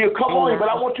 He'll come on you, but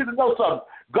I want you to know something.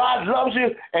 God loves you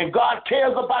and God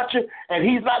cares about you, and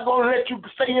he's not going to let you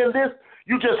stay in this.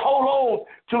 You just hold on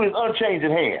to his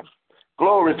unchanging hand.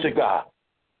 Glory to God.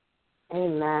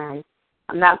 Amen.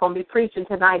 I'm not going to be preaching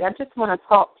tonight. I just want to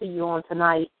talk to you on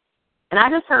tonight. And I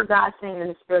just heard God saying in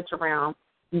the spiritual realm,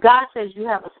 God says you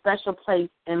have a special place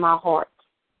in my heart.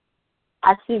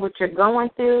 I see what you're going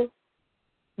through.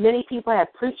 Many people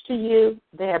have preached to you.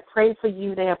 They have prayed for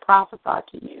you. They have prophesied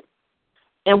to you.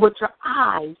 And with your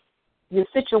eyes, your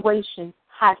situation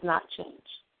has not changed.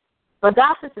 But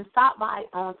God says to stop by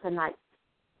on tonight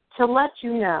to let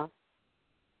you know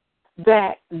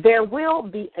that there will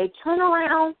be a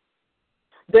turnaround.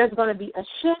 There's going to be a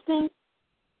shifting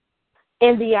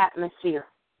in the atmosphere.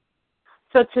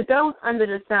 So to those under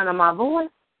the sound of my voice,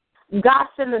 God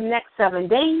said in the next 7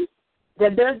 days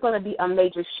that there's going to be a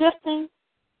major shifting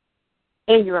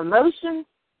in your emotions.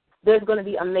 There's going to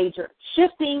be a major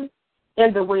shifting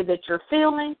in the way that you're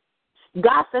feeling.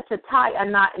 God said to tie a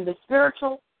knot in the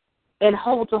spiritual and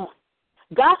hold on.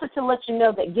 God said to let you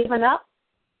know that giving up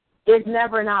is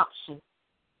never an option.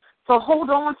 So hold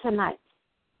on tonight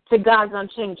to God's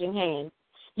unchanging hand.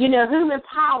 You know, human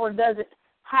power doesn't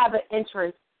have an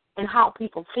interest in how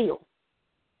people feel.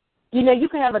 You know, you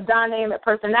can have a dynamic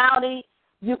personality,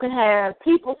 you can have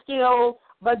people skills,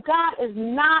 but God is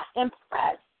not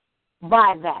impressed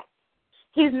by that.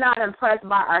 He's not impressed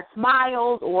by our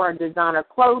smiles or designer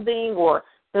clothing or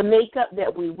the makeup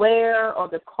that we wear or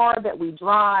the car that we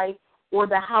drive or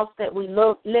the house that we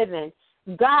live in.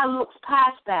 God looks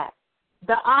past that.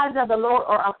 The eyes of the Lord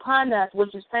are upon us,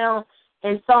 which is found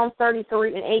in Psalm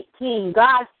 33 and 18.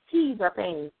 God sees our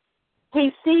pain.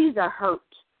 He sees our hurt.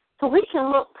 So we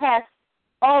can look past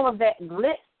all of that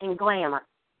glitz and glamour.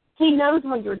 He knows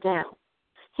when you're down.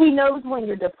 He knows when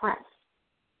you're depressed.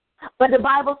 But the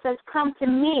Bible says, come to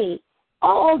me,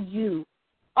 all ye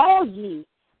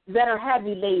that are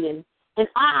heavy laden, and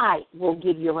I will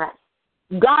give you rest.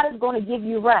 God is going to give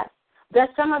you rest. There's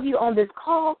some of you on this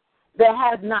call that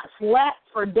have not slept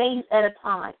for days at a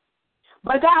time.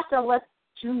 But God said, let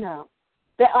you know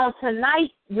that on tonight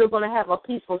you're going to have a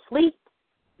peaceful sleep,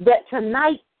 that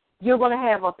tonight you're going to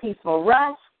have a peaceful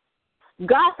rest.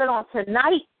 God said on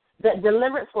tonight that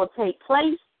deliverance will take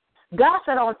place. God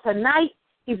said on tonight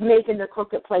He's making the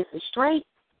crooked places straight.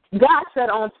 God said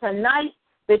on tonight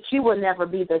that you will never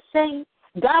be the same.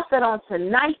 God said on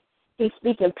tonight He's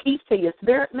speaking peace to your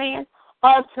spirit, man.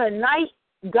 On tonight,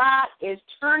 God is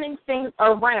turning things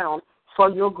around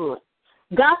for your good.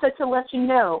 God said to let you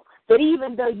know that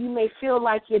even though you may feel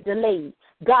like you're delayed,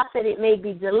 God said it may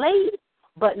be delayed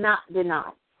but not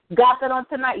denied. God said on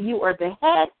tonight you are the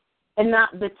head and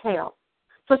not the tail.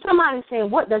 So somebody's saying,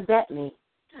 what does that mean?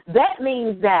 That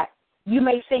means that you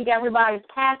may think everybody's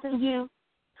passing you.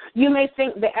 You may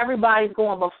think that everybody's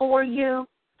going before you.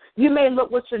 You may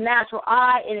look with your natural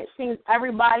eye and it seems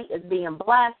everybody is being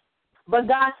blessed. But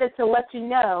God said to let you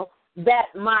know that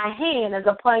my hand is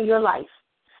upon your life.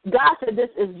 God said this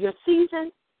is your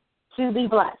season to be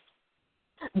blessed.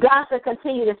 God said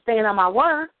continue to stand on my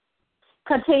word.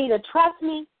 Continue to trust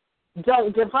me.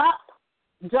 Don't give up.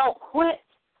 Don't quit.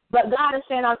 But God is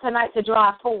saying on tonight to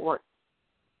drive forward.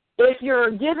 If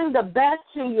you're giving the best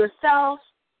to yourself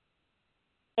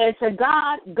and to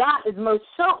God, God is most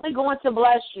certainly going to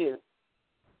bless you.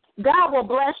 God will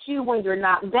bless you when you're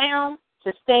knocked down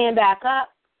to stand back up.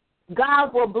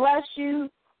 God will bless you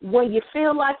when you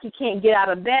feel like you can't get out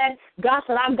of bed. God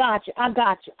said, I got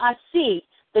you. I see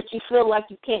that you feel like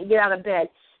you can't get out of bed.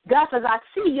 God says, I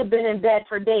see you've been in bed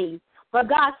for days. But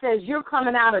God says, you're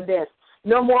coming out of this.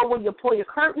 No more will you pull your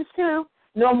curtains to.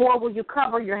 No more will you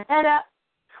cover your head up.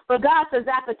 But God says,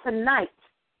 after tonight,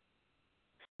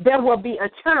 there will be a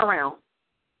turnaround.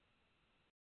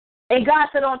 And God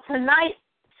said, on tonight,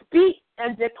 speak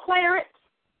and declare it.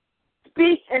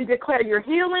 Speak and declare your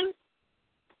healing.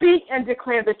 Speak and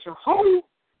declare that you're whole.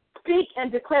 Speak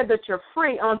and declare that you're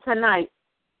free on tonight.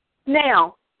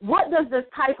 Now, what does this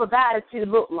type of attitude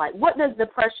look like? What does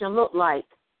depression look like?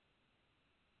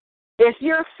 If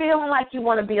you're feeling like you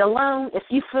want to be alone, if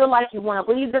you feel like you want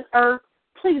to leave this earth,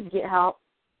 please get help.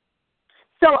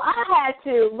 So I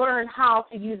had to learn how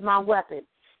to use my weapon.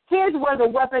 Here's where the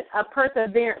weapon of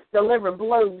perseverance delivered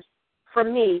blows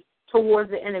from me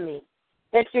towards the enemy.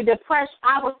 If you're depressed,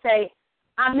 I would say,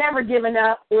 I'm never giving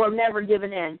up or never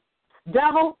giving in.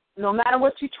 Devil, no matter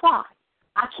what you try,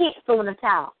 I can't throw in the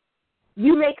towel.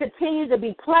 You may continue to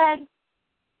be plagued.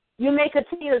 You may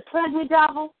continue to plague me,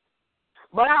 devil,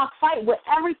 but I'll fight with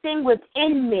everything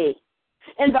within me.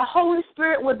 And the Holy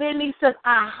Spirit within me says,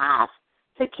 I have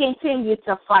to continue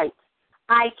to fight.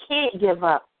 I can't give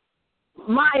up.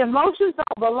 My emotions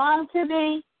don't belong to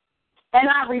me, and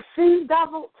I refuse,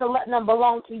 devil, to let them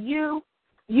belong to you.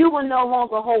 You will no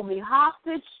longer hold me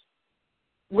hostage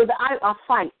without a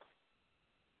fight.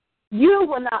 You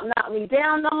will not knock me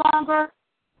down no longer,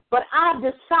 but I've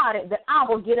decided that I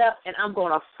will get up and I'm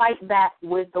going to fight back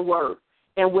with the word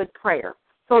and with prayer.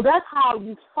 So that's how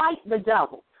you fight the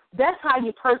devil. That's how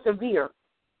you persevere.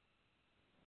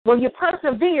 When you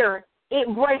persevere,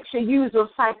 it breaks your usual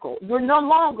cycle. You're no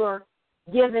longer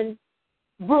given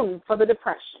room for the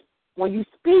depression. When you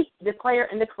speak, declare,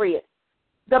 and decree it.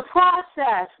 The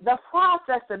process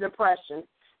of depression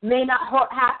may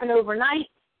not happen overnight.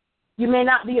 You may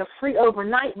not be free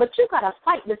overnight, but you got to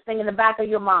fight this thing in the back of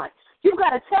your mind. You've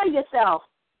got to tell yourself,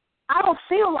 I don't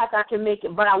feel like I can make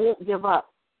it, but I won't give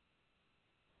up.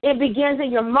 It begins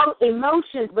in your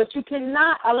emotions, but you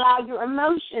cannot allow your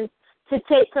emotions to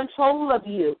take control of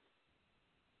you.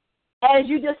 As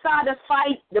you decide to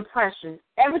fight depression,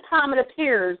 every time it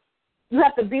appears, you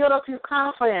have to build up your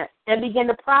confidence and begin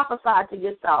to prophesy to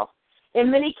yourself. In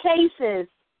many cases,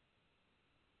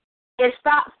 it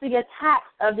stops the attacks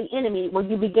of the enemy when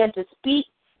you begin to speak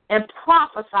and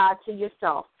prophesy to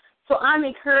yourself. So I'm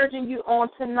encouraging you on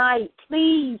tonight,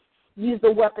 please use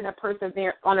the weapon of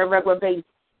perseverance on a regular basis.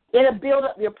 It'll build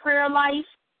up your prayer life.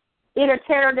 It'll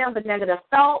tear down the negative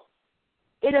thoughts.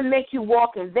 It'll make you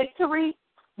walk in victory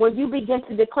when you begin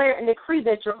to declare and decree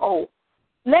that you're whole.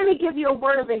 Let me give you a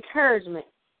word of encouragement.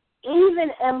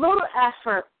 Even a little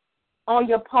effort on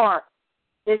your part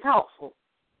is helpful.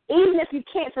 Even if you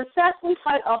can't successfully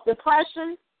fight off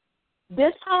depression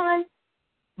this time,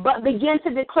 but begin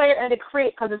to declare and decree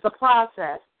it because it's a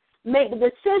process. Make the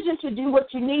decision to do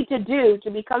what you need to do to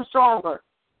become stronger.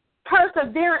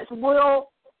 Perseverance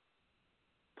will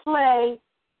play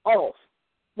off.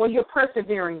 When you're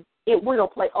persevering, it will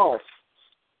play off.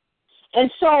 And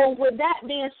so with that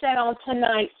being said on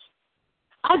tonight,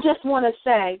 I just want to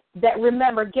say that,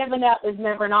 remember, giving up is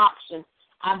never an option.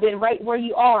 I've been right where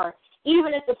you are.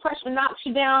 Even if depression knocks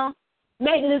you down,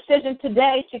 make the decision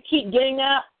today to keep getting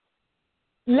up.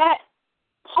 Let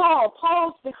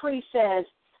Paul's decree says,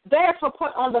 therefore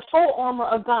put on the full armor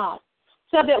of God,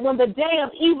 so that when the day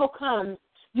of evil comes,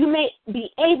 you may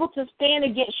be able to stand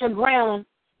against your ground.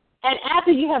 And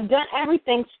after you have done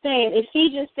everything, stand.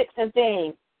 Ephesians 6 and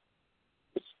 13.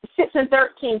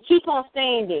 Keep on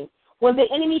standing. When the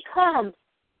enemy comes,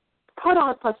 put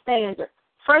on a standard.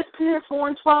 1 Peter 4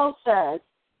 and 12 says,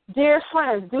 dear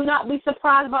friends, do not be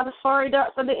surprised by the fiery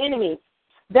darts of the enemy.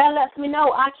 That lets me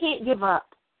know I can't give up.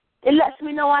 It lets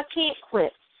me know I can't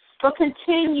quit. But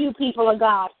continue, people of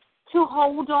God, to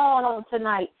hold on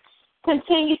tonight.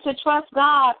 Continue to trust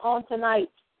God on tonight.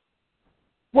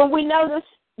 When we notice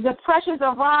depression's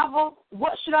arrival,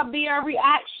 what should be our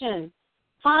reaction?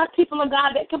 Find people of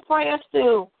God that can pray us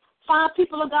through. Find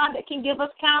people of God that can give us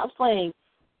counseling.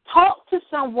 Talk to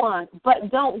someone,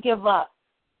 but don't give up.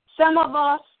 Some of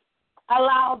us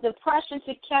allow depression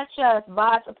to catch us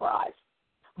by surprise.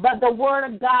 But the Word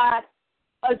of God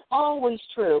is always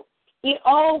true. It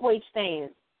always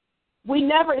stands. We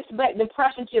never expect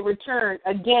depression to return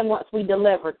again once we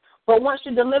delivered. But once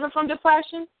you're delivered from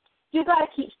depression, you got to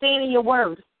keep standing your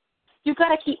word. You got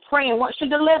to keep praying once you're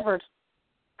delivered.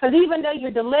 Because even though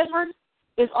you're delivered,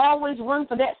 there's always room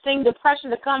for that same depression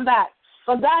to come back.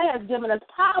 But God has given us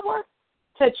power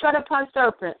to tread upon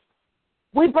serpents.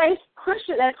 As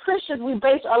Christians, we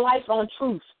base our life on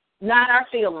truth, not our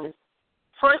feelings.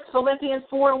 1 Philippians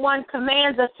 4:1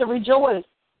 commands us to rejoice,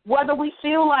 whether we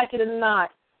feel like it or not.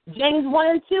 James 1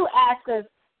 and 2 asks us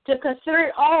to consider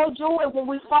it all joy when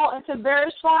we fall into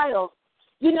various trials.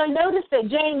 Notice that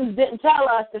James didn't tell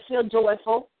us to feel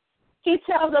joyful. He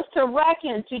tells us to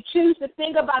reckon, to choose to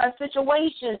think about our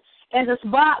situation as a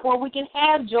spot where we can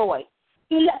have joy.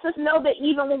 He lets us know that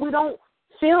even when we don't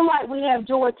feel like we have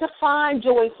joy, to find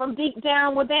joy from deep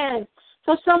down within.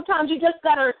 So sometimes you just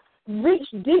got to reach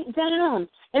deep down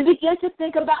and begin to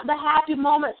think about the happy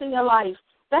moments in your life,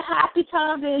 the happy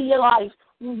times in your life.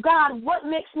 God, what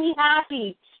makes me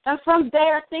happy? And from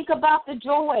there, think about the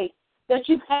joy that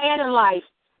you've had in life.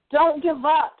 Don't give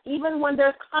up, even when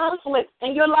there's conflict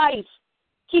in your life.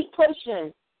 Keep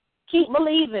pushing. Keep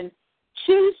believing.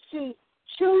 Choose to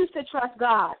trust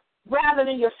God rather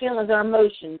than your feelings or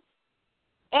emotions.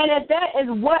 And if that is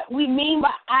what we mean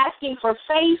by asking for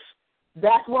faith,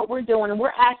 that's what we're doing. And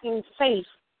we're asking faith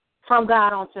from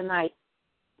God on tonight.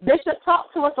 Bishop,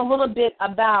 talk to us a little bit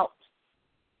about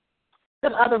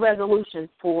some other resolutions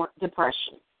for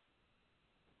depression.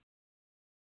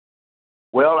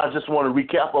 Well, I just want to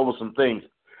recap over some things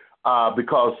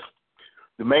because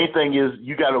the main thing is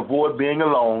you got to avoid being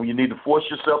alone. You need to force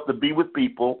yourself to be with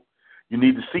people. You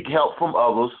need to seek help from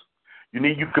others. You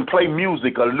can play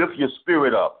music or lift your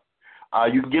spirit up.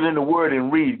 You can get in the Word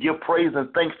and read. Give praise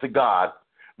and thanks to God.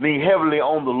 Lean heavily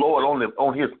on the Lord,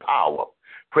 on His power.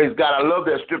 Praise God. I love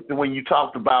that scripture when you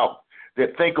talked about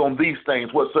that. Think on these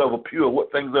things, whatsoever pure, what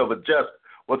things are just,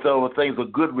 whatsoever things are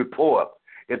good report.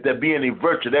 If there be any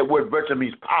virtue, that word virtue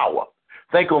means power.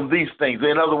 Think on these things.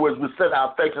 In other words, we set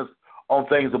our affections on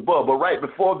things above. But right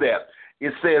before that,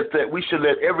 it says that we should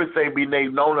let everything be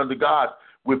made known unto God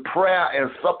with prayer and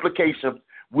supplication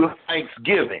with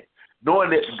thanksgiving, knowing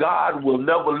that God will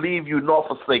never leave you nor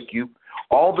forsake you.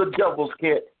 All the devils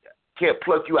can't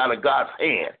pluck you out of God's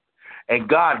hand. and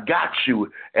God got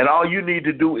you. And all you need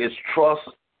to do is trust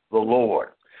the Lord.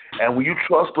 And when you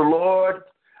trust the Lord,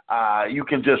 you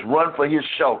can just run for his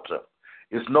shelter.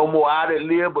 It's no more I that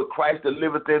live, but Christ that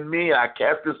liveth in me. I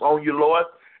cast this on you, Lord.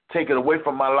 Take it away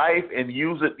from my life and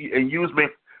use me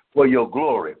for your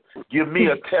glory. Give me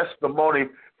a testimony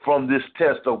from this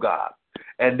test, oh God.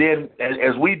 And then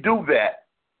as we do that,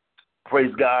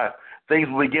 praise God, things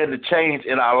will begin to change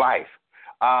in our life.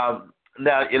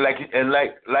 Now,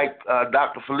 like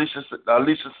Dr.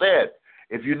 Alicia said,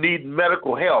 if you need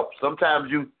medical help, sometimes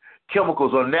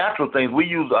chemicals or natural things. We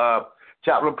use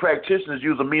chaplain practitioners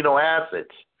use amino acids.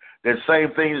 The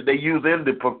same thing that they use in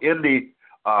the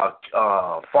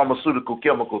pharmaceutical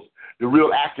chemicals. The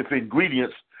real active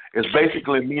ingredients is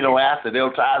basically amino acid,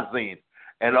 L-tyrosine,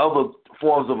 and other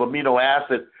forms of amino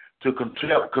acid to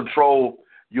help control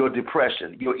your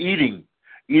depression. Your eating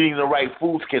the right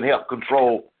foods can help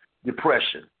control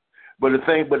depression. But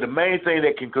the main thing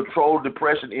that can control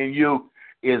depression in you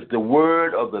is the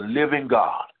word of the living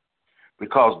God.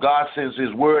 Because God sends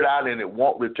his word out and it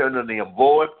won't return unto him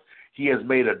void. He has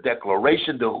made a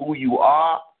declaration to who you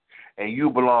are, and you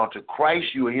belong to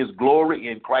Christ. You are his glory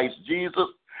in Christ Jesus,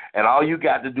 and all you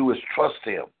got to do is trust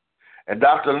him. And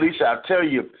Dr. Alicia, I tell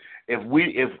you, if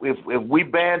we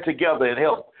band together and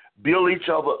help build each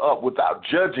other up without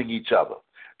judging each other,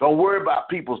 don't worry about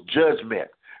people's judgment.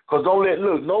 Because don't let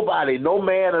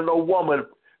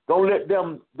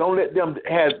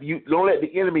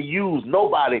the enemy use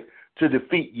nobody to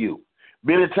defeat you.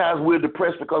 Many times we're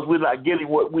depressed because we're not getting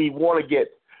what we want to get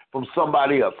from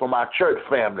somebody else, from our church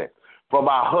family, from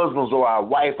our husbands or our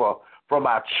wife, or from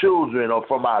our children, or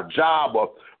from our job,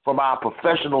 or from our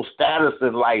professional status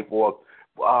in life, or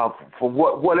for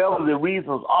whatever the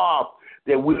reasons are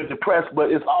that we're depressed. But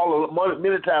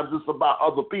many times it's about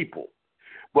other people.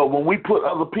 But when we put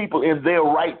other people in their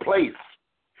right place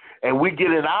and we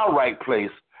get in our right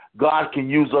place, God can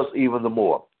use us even the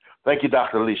more. Thank you,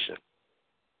 Dr. Alicia.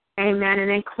 Amen. And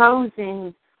in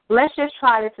closing, let's just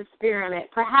try this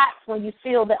experiment. Perhaps when you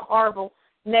feel that horrible,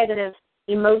 negative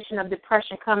emotion of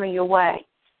depression coming your way,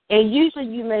 and usually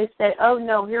you may say, oh,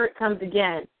 no, here it comes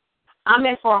again. I'm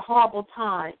in for a horrible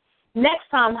time. Next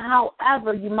time,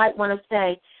 however, you might want to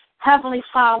say, Heavenly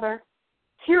Father,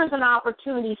 here's an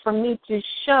opportunity for me to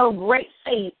show great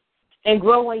faith and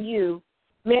grow in you.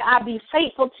 May I be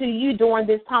faithful to you during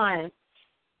this time.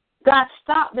 God,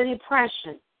 stop the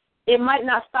depression. It might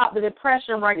not stop the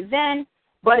depression right then,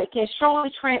 but it can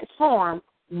surely transform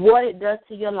what it does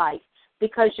to your life,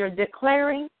 because you're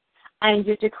declaring and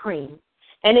you're decreeing.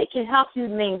 And it can help you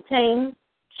maintain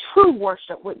true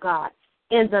worship with God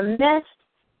in the midst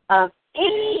of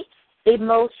any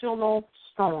emotional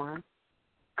storm.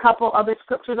 Couple other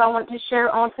scriptures I want to share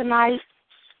on tonight.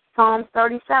 Psalms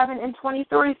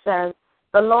 37:23 says,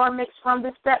 the Lord makes firm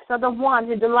the steps of the one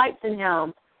who delights in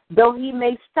him. Though he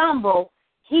may stumble,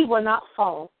 he will not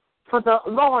fall, for the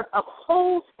Lord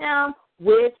upholds him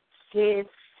with his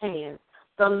hand.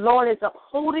 The Lord is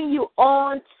upholding you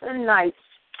on tonight.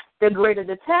 The greater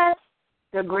the test,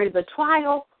 the greater the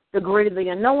trial, the greater the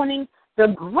anointing, the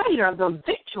greater the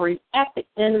victory at the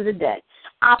end of the day.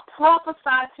 I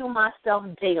prophesy to myself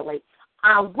daily,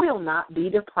 I will not be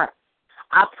depressed.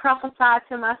 I prophesy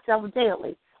to myself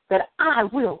daily that I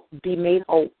will be made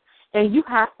whole. And you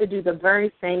have to do the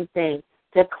very same thing,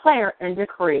 declare and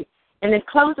decree. And in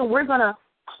closing, we're going to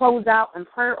close out in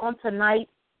prayer on tonight.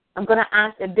 I'm going to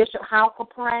ask if Bishop Howell could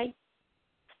pray,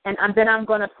 and then I'm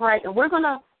going to pray. And we're going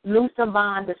to loose and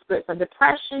bind the spirits of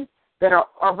depression that are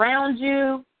around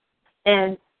you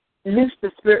and loose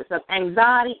the spirits of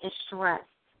anxiety and stress.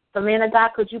 So, man of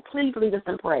God, could you please lead us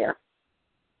in prayer?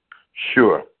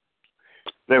 Sure.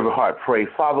 Let every heart pray.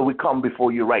 Father, we come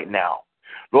before you right now.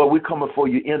 Lord, we come before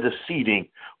you interceding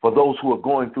for those who are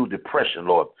going through depression,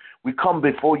 Lord. We come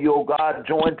before you, oh God,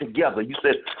 joined together. You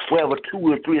said, wherever two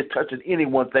or three is touching any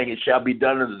one thing, it shall be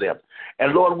done unto them.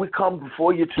 And, Lord, we come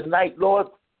before you tonight, Lord,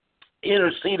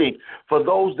 interceding for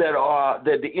those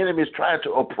that the enemy is trying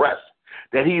to oppress,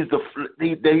 that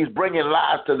he's bringing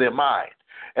lies to their mind.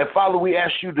 And, Father, we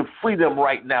ask you to free them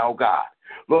right now, God.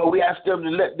 Lord, we ask them to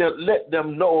let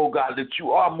them know, oh God, that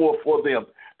you are more for them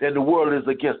than the world is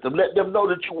against them. Let them know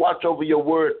that you watch over your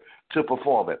word to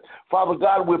perform it. Father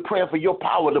God, we're praying for your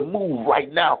power to move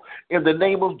right now in the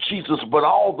name of Jesus. But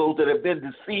all those that have been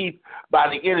deceived by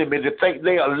the enemy to think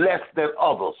they are less than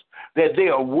others, that they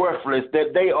are worthless,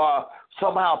 that they are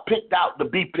somehow picked out to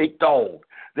be picked on,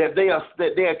 that they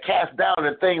are cast down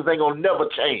and things ain't going to never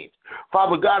change.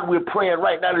 Father God, we're praying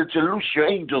right now that you loose your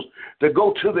angels to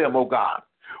go to them, oh God.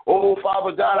 Oh,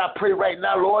 Father God, I pray right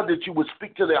now, Lord, that you would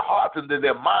speak to their hearts and to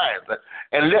their minds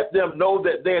and let them know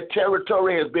that their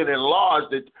territory has been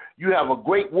enlarged, that you have a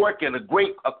great work and a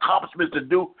great accomplishment to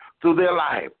do through their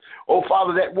life. Oh,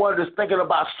 Father, that one that's thinking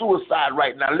about suicide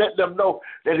right now, let them know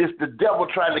that it's the devil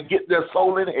trying to get their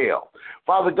soul in hell.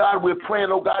 Father God, we're praying,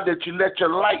 oh God, that you let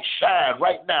your light shine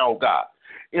right now, oh God,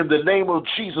 in the name of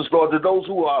Jesus, Lord, to those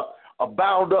who are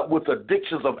bound up with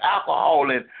addictions of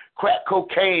alcohol and crack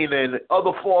cocaine and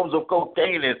other forms of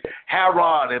cocaine and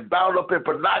heroin and bound up in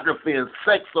pornography and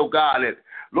sex, oh God. And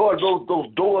Lord,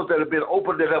 those doors that have been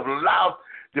opened that have allowed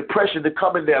depression to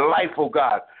come in their life, oh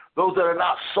God. Those that are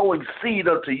not sowing seed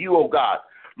unto you, oh God.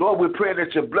 Lord, we're praying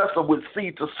that you bless them with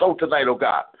seed to sow tonight, oh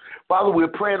God. Father, we're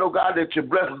praying, oh God, that you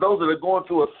bless those that are going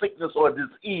through a sickness or a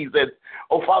disease and,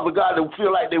 oh Father God, they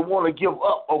feel like they want to give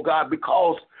up, oh God,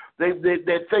 because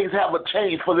that things haven't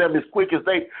changed for them as quick as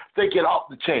they think it ought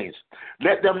to change.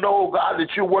 Let them know, oh God, that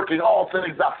you're working all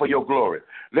things out for your glory.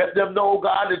 Let them know, oh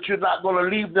God, that you're not going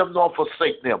to leave them nor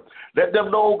forsake them. Let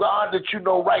them know, oh God, that you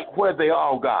know right where they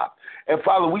are, oh God. And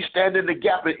Father, we stand in the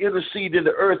gap and intercede in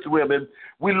the earth realm, and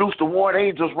we loose the warring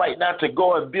angels right now to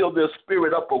go and build their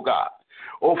spirit up, oh God.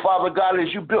 Oh, Father God,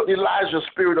 as you built Elijah's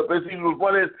spirit up, as he was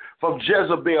running from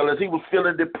Jezebel, as he was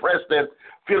feeling depressed and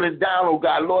feeling down, oh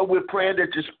God, Lord, we're praying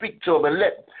that you speak to them and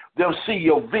let them see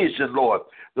your vision, Lord,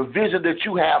 the vision that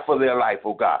you have for their life,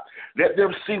 oh God. Let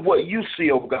them see what you see,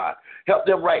 oh God. Help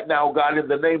them right now, oh God, in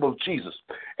the name of Jesus.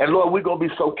 And Lord, we're going to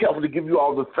be so careful to give you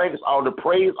all the thanks, all the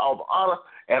praise, all the honor,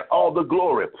 and all the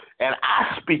glory. And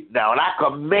I speak now, and I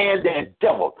command that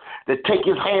devil to take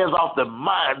his hands off the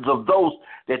minds of those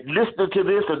that listen to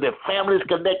this and their families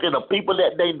connected, the people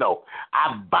that they know.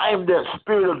 I bind that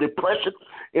spirit of depression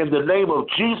in the name of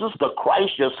Jesus, the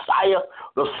Christ, Messiah,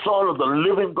 the Son of the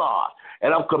living God.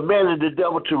 And I'm commanding the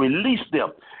devil to release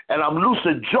them. And I'm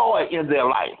loosing joy in their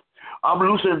life. I'm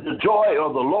loosing the joy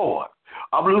of the Lord.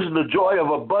 I'm losing the joy of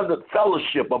abundant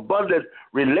fellowship, abundant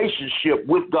relationship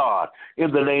with God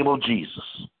in the name of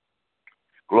Jesus.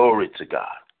 Glory to God.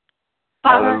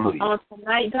 Father, Hallelujah. on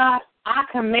tonight, God, I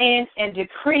command and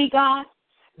decree, God,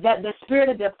 that the spirit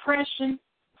of depression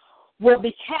will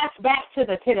be cast back to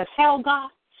the pit of hell, God.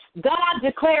 God, I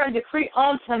declare and decree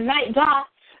on tonight, God,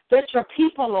 that your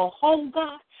people are whole,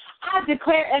 God. I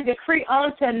declare and decree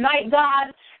on tonight, God,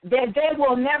 that they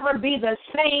will never be the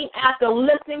same after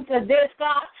listening to this,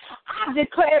 God. I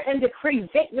declare and decree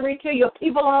victory to your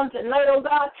people on tonight, oh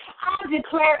God. I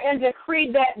declare and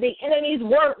decree that the enemy's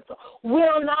works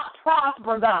will not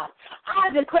prosper, God. I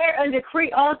declare and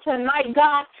decree on tonight,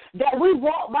 God, that we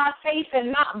walk by faith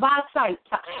and not by sight.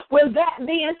 With that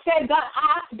being said, God,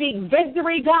 I speak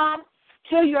victory, God,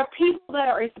 to your people that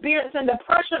are experiencing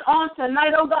depression on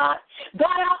tonight, oh God. God,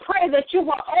 I pray that you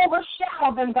will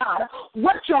overshadow them, God,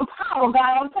 with your power,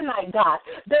 God, on tonight, God.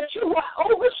 That you will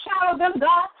overshadow them,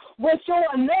 God, with your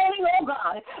anointing, oh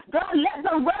God. God, let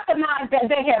them recognize that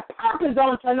they have purpose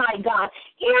on tonight, God.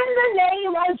 In the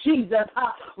name of Jesus.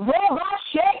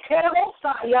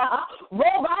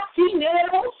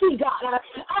 God.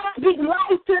 I speak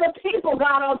life to the people,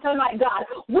 God, on tonight, God.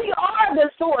 We are the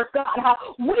source, God.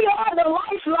 We are the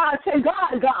lifeline to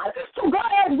God, God. So,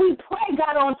 God, as we pray,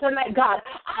 God, on tonight, God,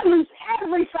 I lose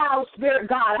every foul spirit,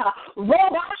 God.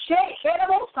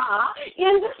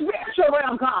 In the spiritual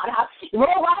realm, God. I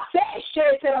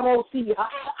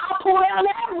pull down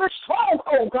every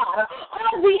stronghold, God,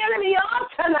 of the enemy on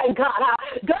tonight, God.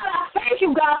 God, I thank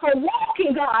you, God, for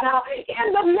walking, God,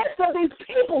 in the midst of these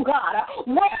people, God,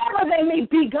 wherever they may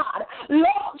be, God.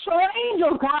 Lord, your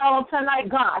angel, God, on tonight,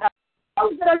 God.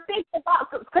 Those that are thinking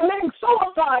about committing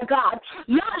suicide, God,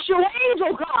 launch your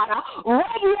angel, God,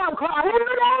 right now, God, in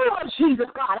the name of Jesus,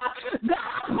 God. God,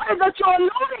 I pray that your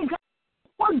anointing, God,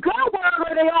 will go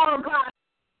wherever they are, God.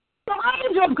 The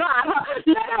angel, God, let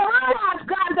them realize,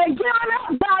 God, that giving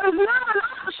up, God, is not an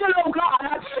option, oh God.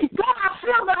 God, I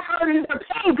feel the hurt and the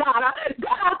pain, God.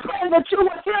 God, I pray that you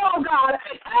will heal, God,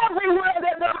 everywhere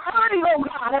that they're hurting, oh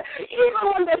God. Even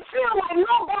when they feel like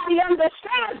nobody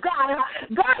understands, God.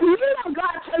 God, you know,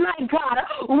 God, tonight, God.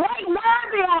 Right now,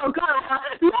 they are, God.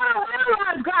 Let them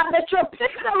realize, God, that you're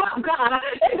picking them up, God,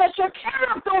 and that you're carrying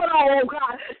them through it all, oh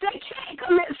God. They can't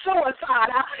commit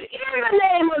suicide. In the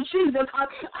name of Jesus,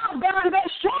 I burn that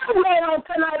strong man on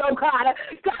tonight, oh God.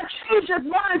 God, change his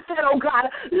mindset, oh God.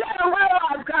 Let him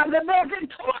realize, God, that they're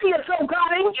victorious, oh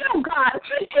God, in you, God.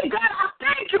 And God, I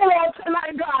thank you all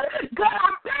tonight, God. God,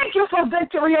 I thank you for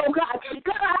victory, oh God.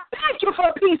 God, I thank you for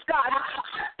peace, God. I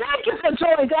thank you for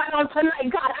joy, God, on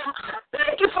tonight, God. I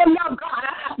thank you for love, God.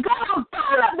 God, I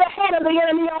burn up the head of the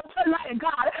enemy on tonight,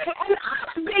 God. And I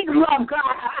speak love,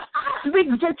 God. I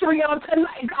speak victory on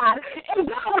tonight, God. And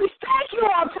God, we thank you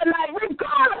on tonight,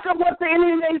 regardless of what the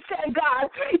enemy may say, God.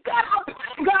 God, I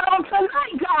pray, God, on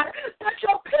tonight, God, that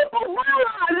your people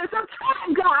realize it's a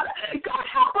time, God. God,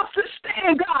 help us to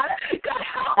stand, God. God,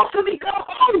 help us to go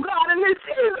home, God, in this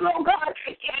season, oh God.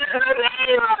 In the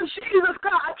name of Jesus,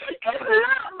 God. It's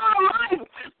not my life,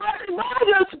 but by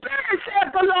your spirit, said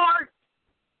the Lord.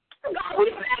 God, we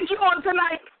thank you on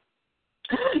tonight.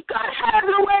 God, have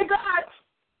your way, God.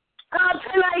 God,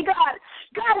 tonight, God.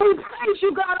 God, we praise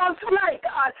you, God, on tonight,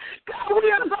 God. God, we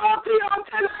exalt you on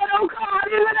tonight, oh God,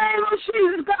 in the name of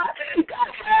Jesus, God. God,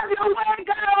 have your way,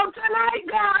 God, on tonight,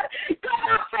 God. God,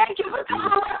 I thank you for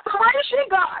total restoration,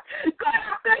 God. God,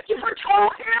 I thank you for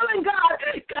total healing, God.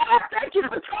 God, I thank you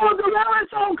for total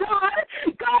deliverance, oh God.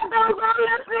 God, those are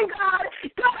listening, God.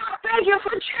 God, I thank you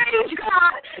for change,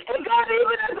 God. And God,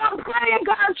 even as I'm praying,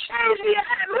 God, change the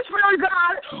atmosphere,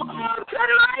 God, on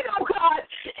tonight, oh God.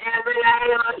 In the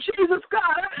name of Jesus, God.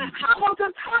 I want to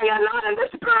tie a knot in the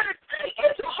spirit.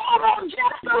 It's a hold on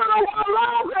just a little while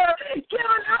longer.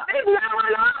 Giving up is not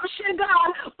an option, God.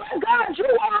 But God, you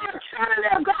are an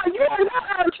alternative, God. You are not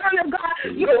an alternative, God.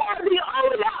 You are the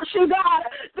only option, God,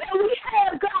 that we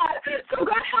have, God. So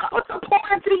God, help us to pour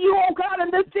into you, oh God, in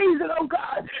this season, oh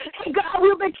God. And God,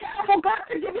 we'll be careful, God,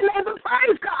 to give your name the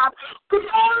praise, God.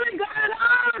 Glory, God, and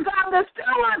honor, God, that's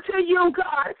still unto you,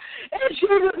 God. In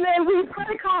Jesus' name we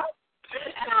pray, God.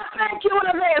 And I thank you in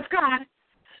advance, God.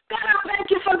 God, I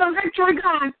thank you for the victory,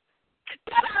 God.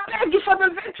 God, I thank you for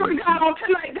the victory, God, on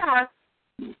tonight, God.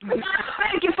 God, I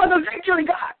thank you for the victory,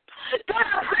 God. God,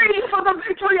 I praise you for the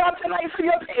victory on tonight for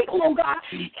your people, oh God.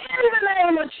 In the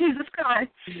name of Jesus, God.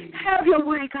 Have your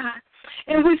way, God.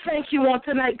 And we thank you on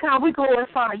tonight, God. We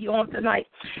glorify you on tonight.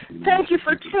 Thank you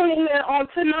for tuning in on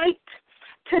tonight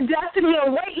to Destiny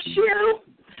Awaits You.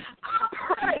 I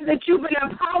pray that you've been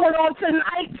empowered on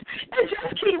tonight, and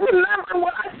just keep remembering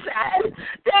what I said,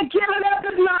 that giving up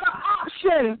is not an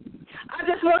option. I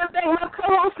just want to thank my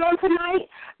co-host on tonight,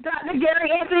 Dr.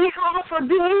 Gary Anthony Hall, for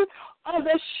being on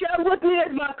the show with me as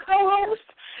my co-host,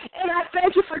 and I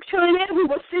thank you for tuning in. We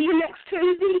will see you next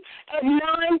Tuesday at 9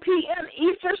 p.m.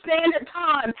 Eastern Standard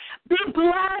Time. Be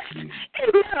blessed,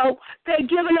 and know that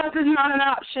giving up is not an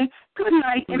option. Good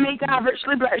night, and may God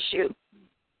richly bless you.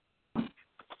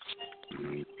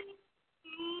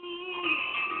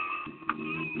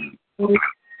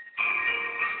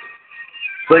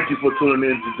 Thank you for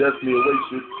tuning in to Destiny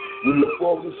Awaits You. We look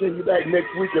forward to seeing you back next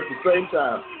week at the same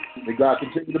time. May God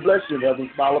continue to bless you and heaven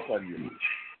smile upon you.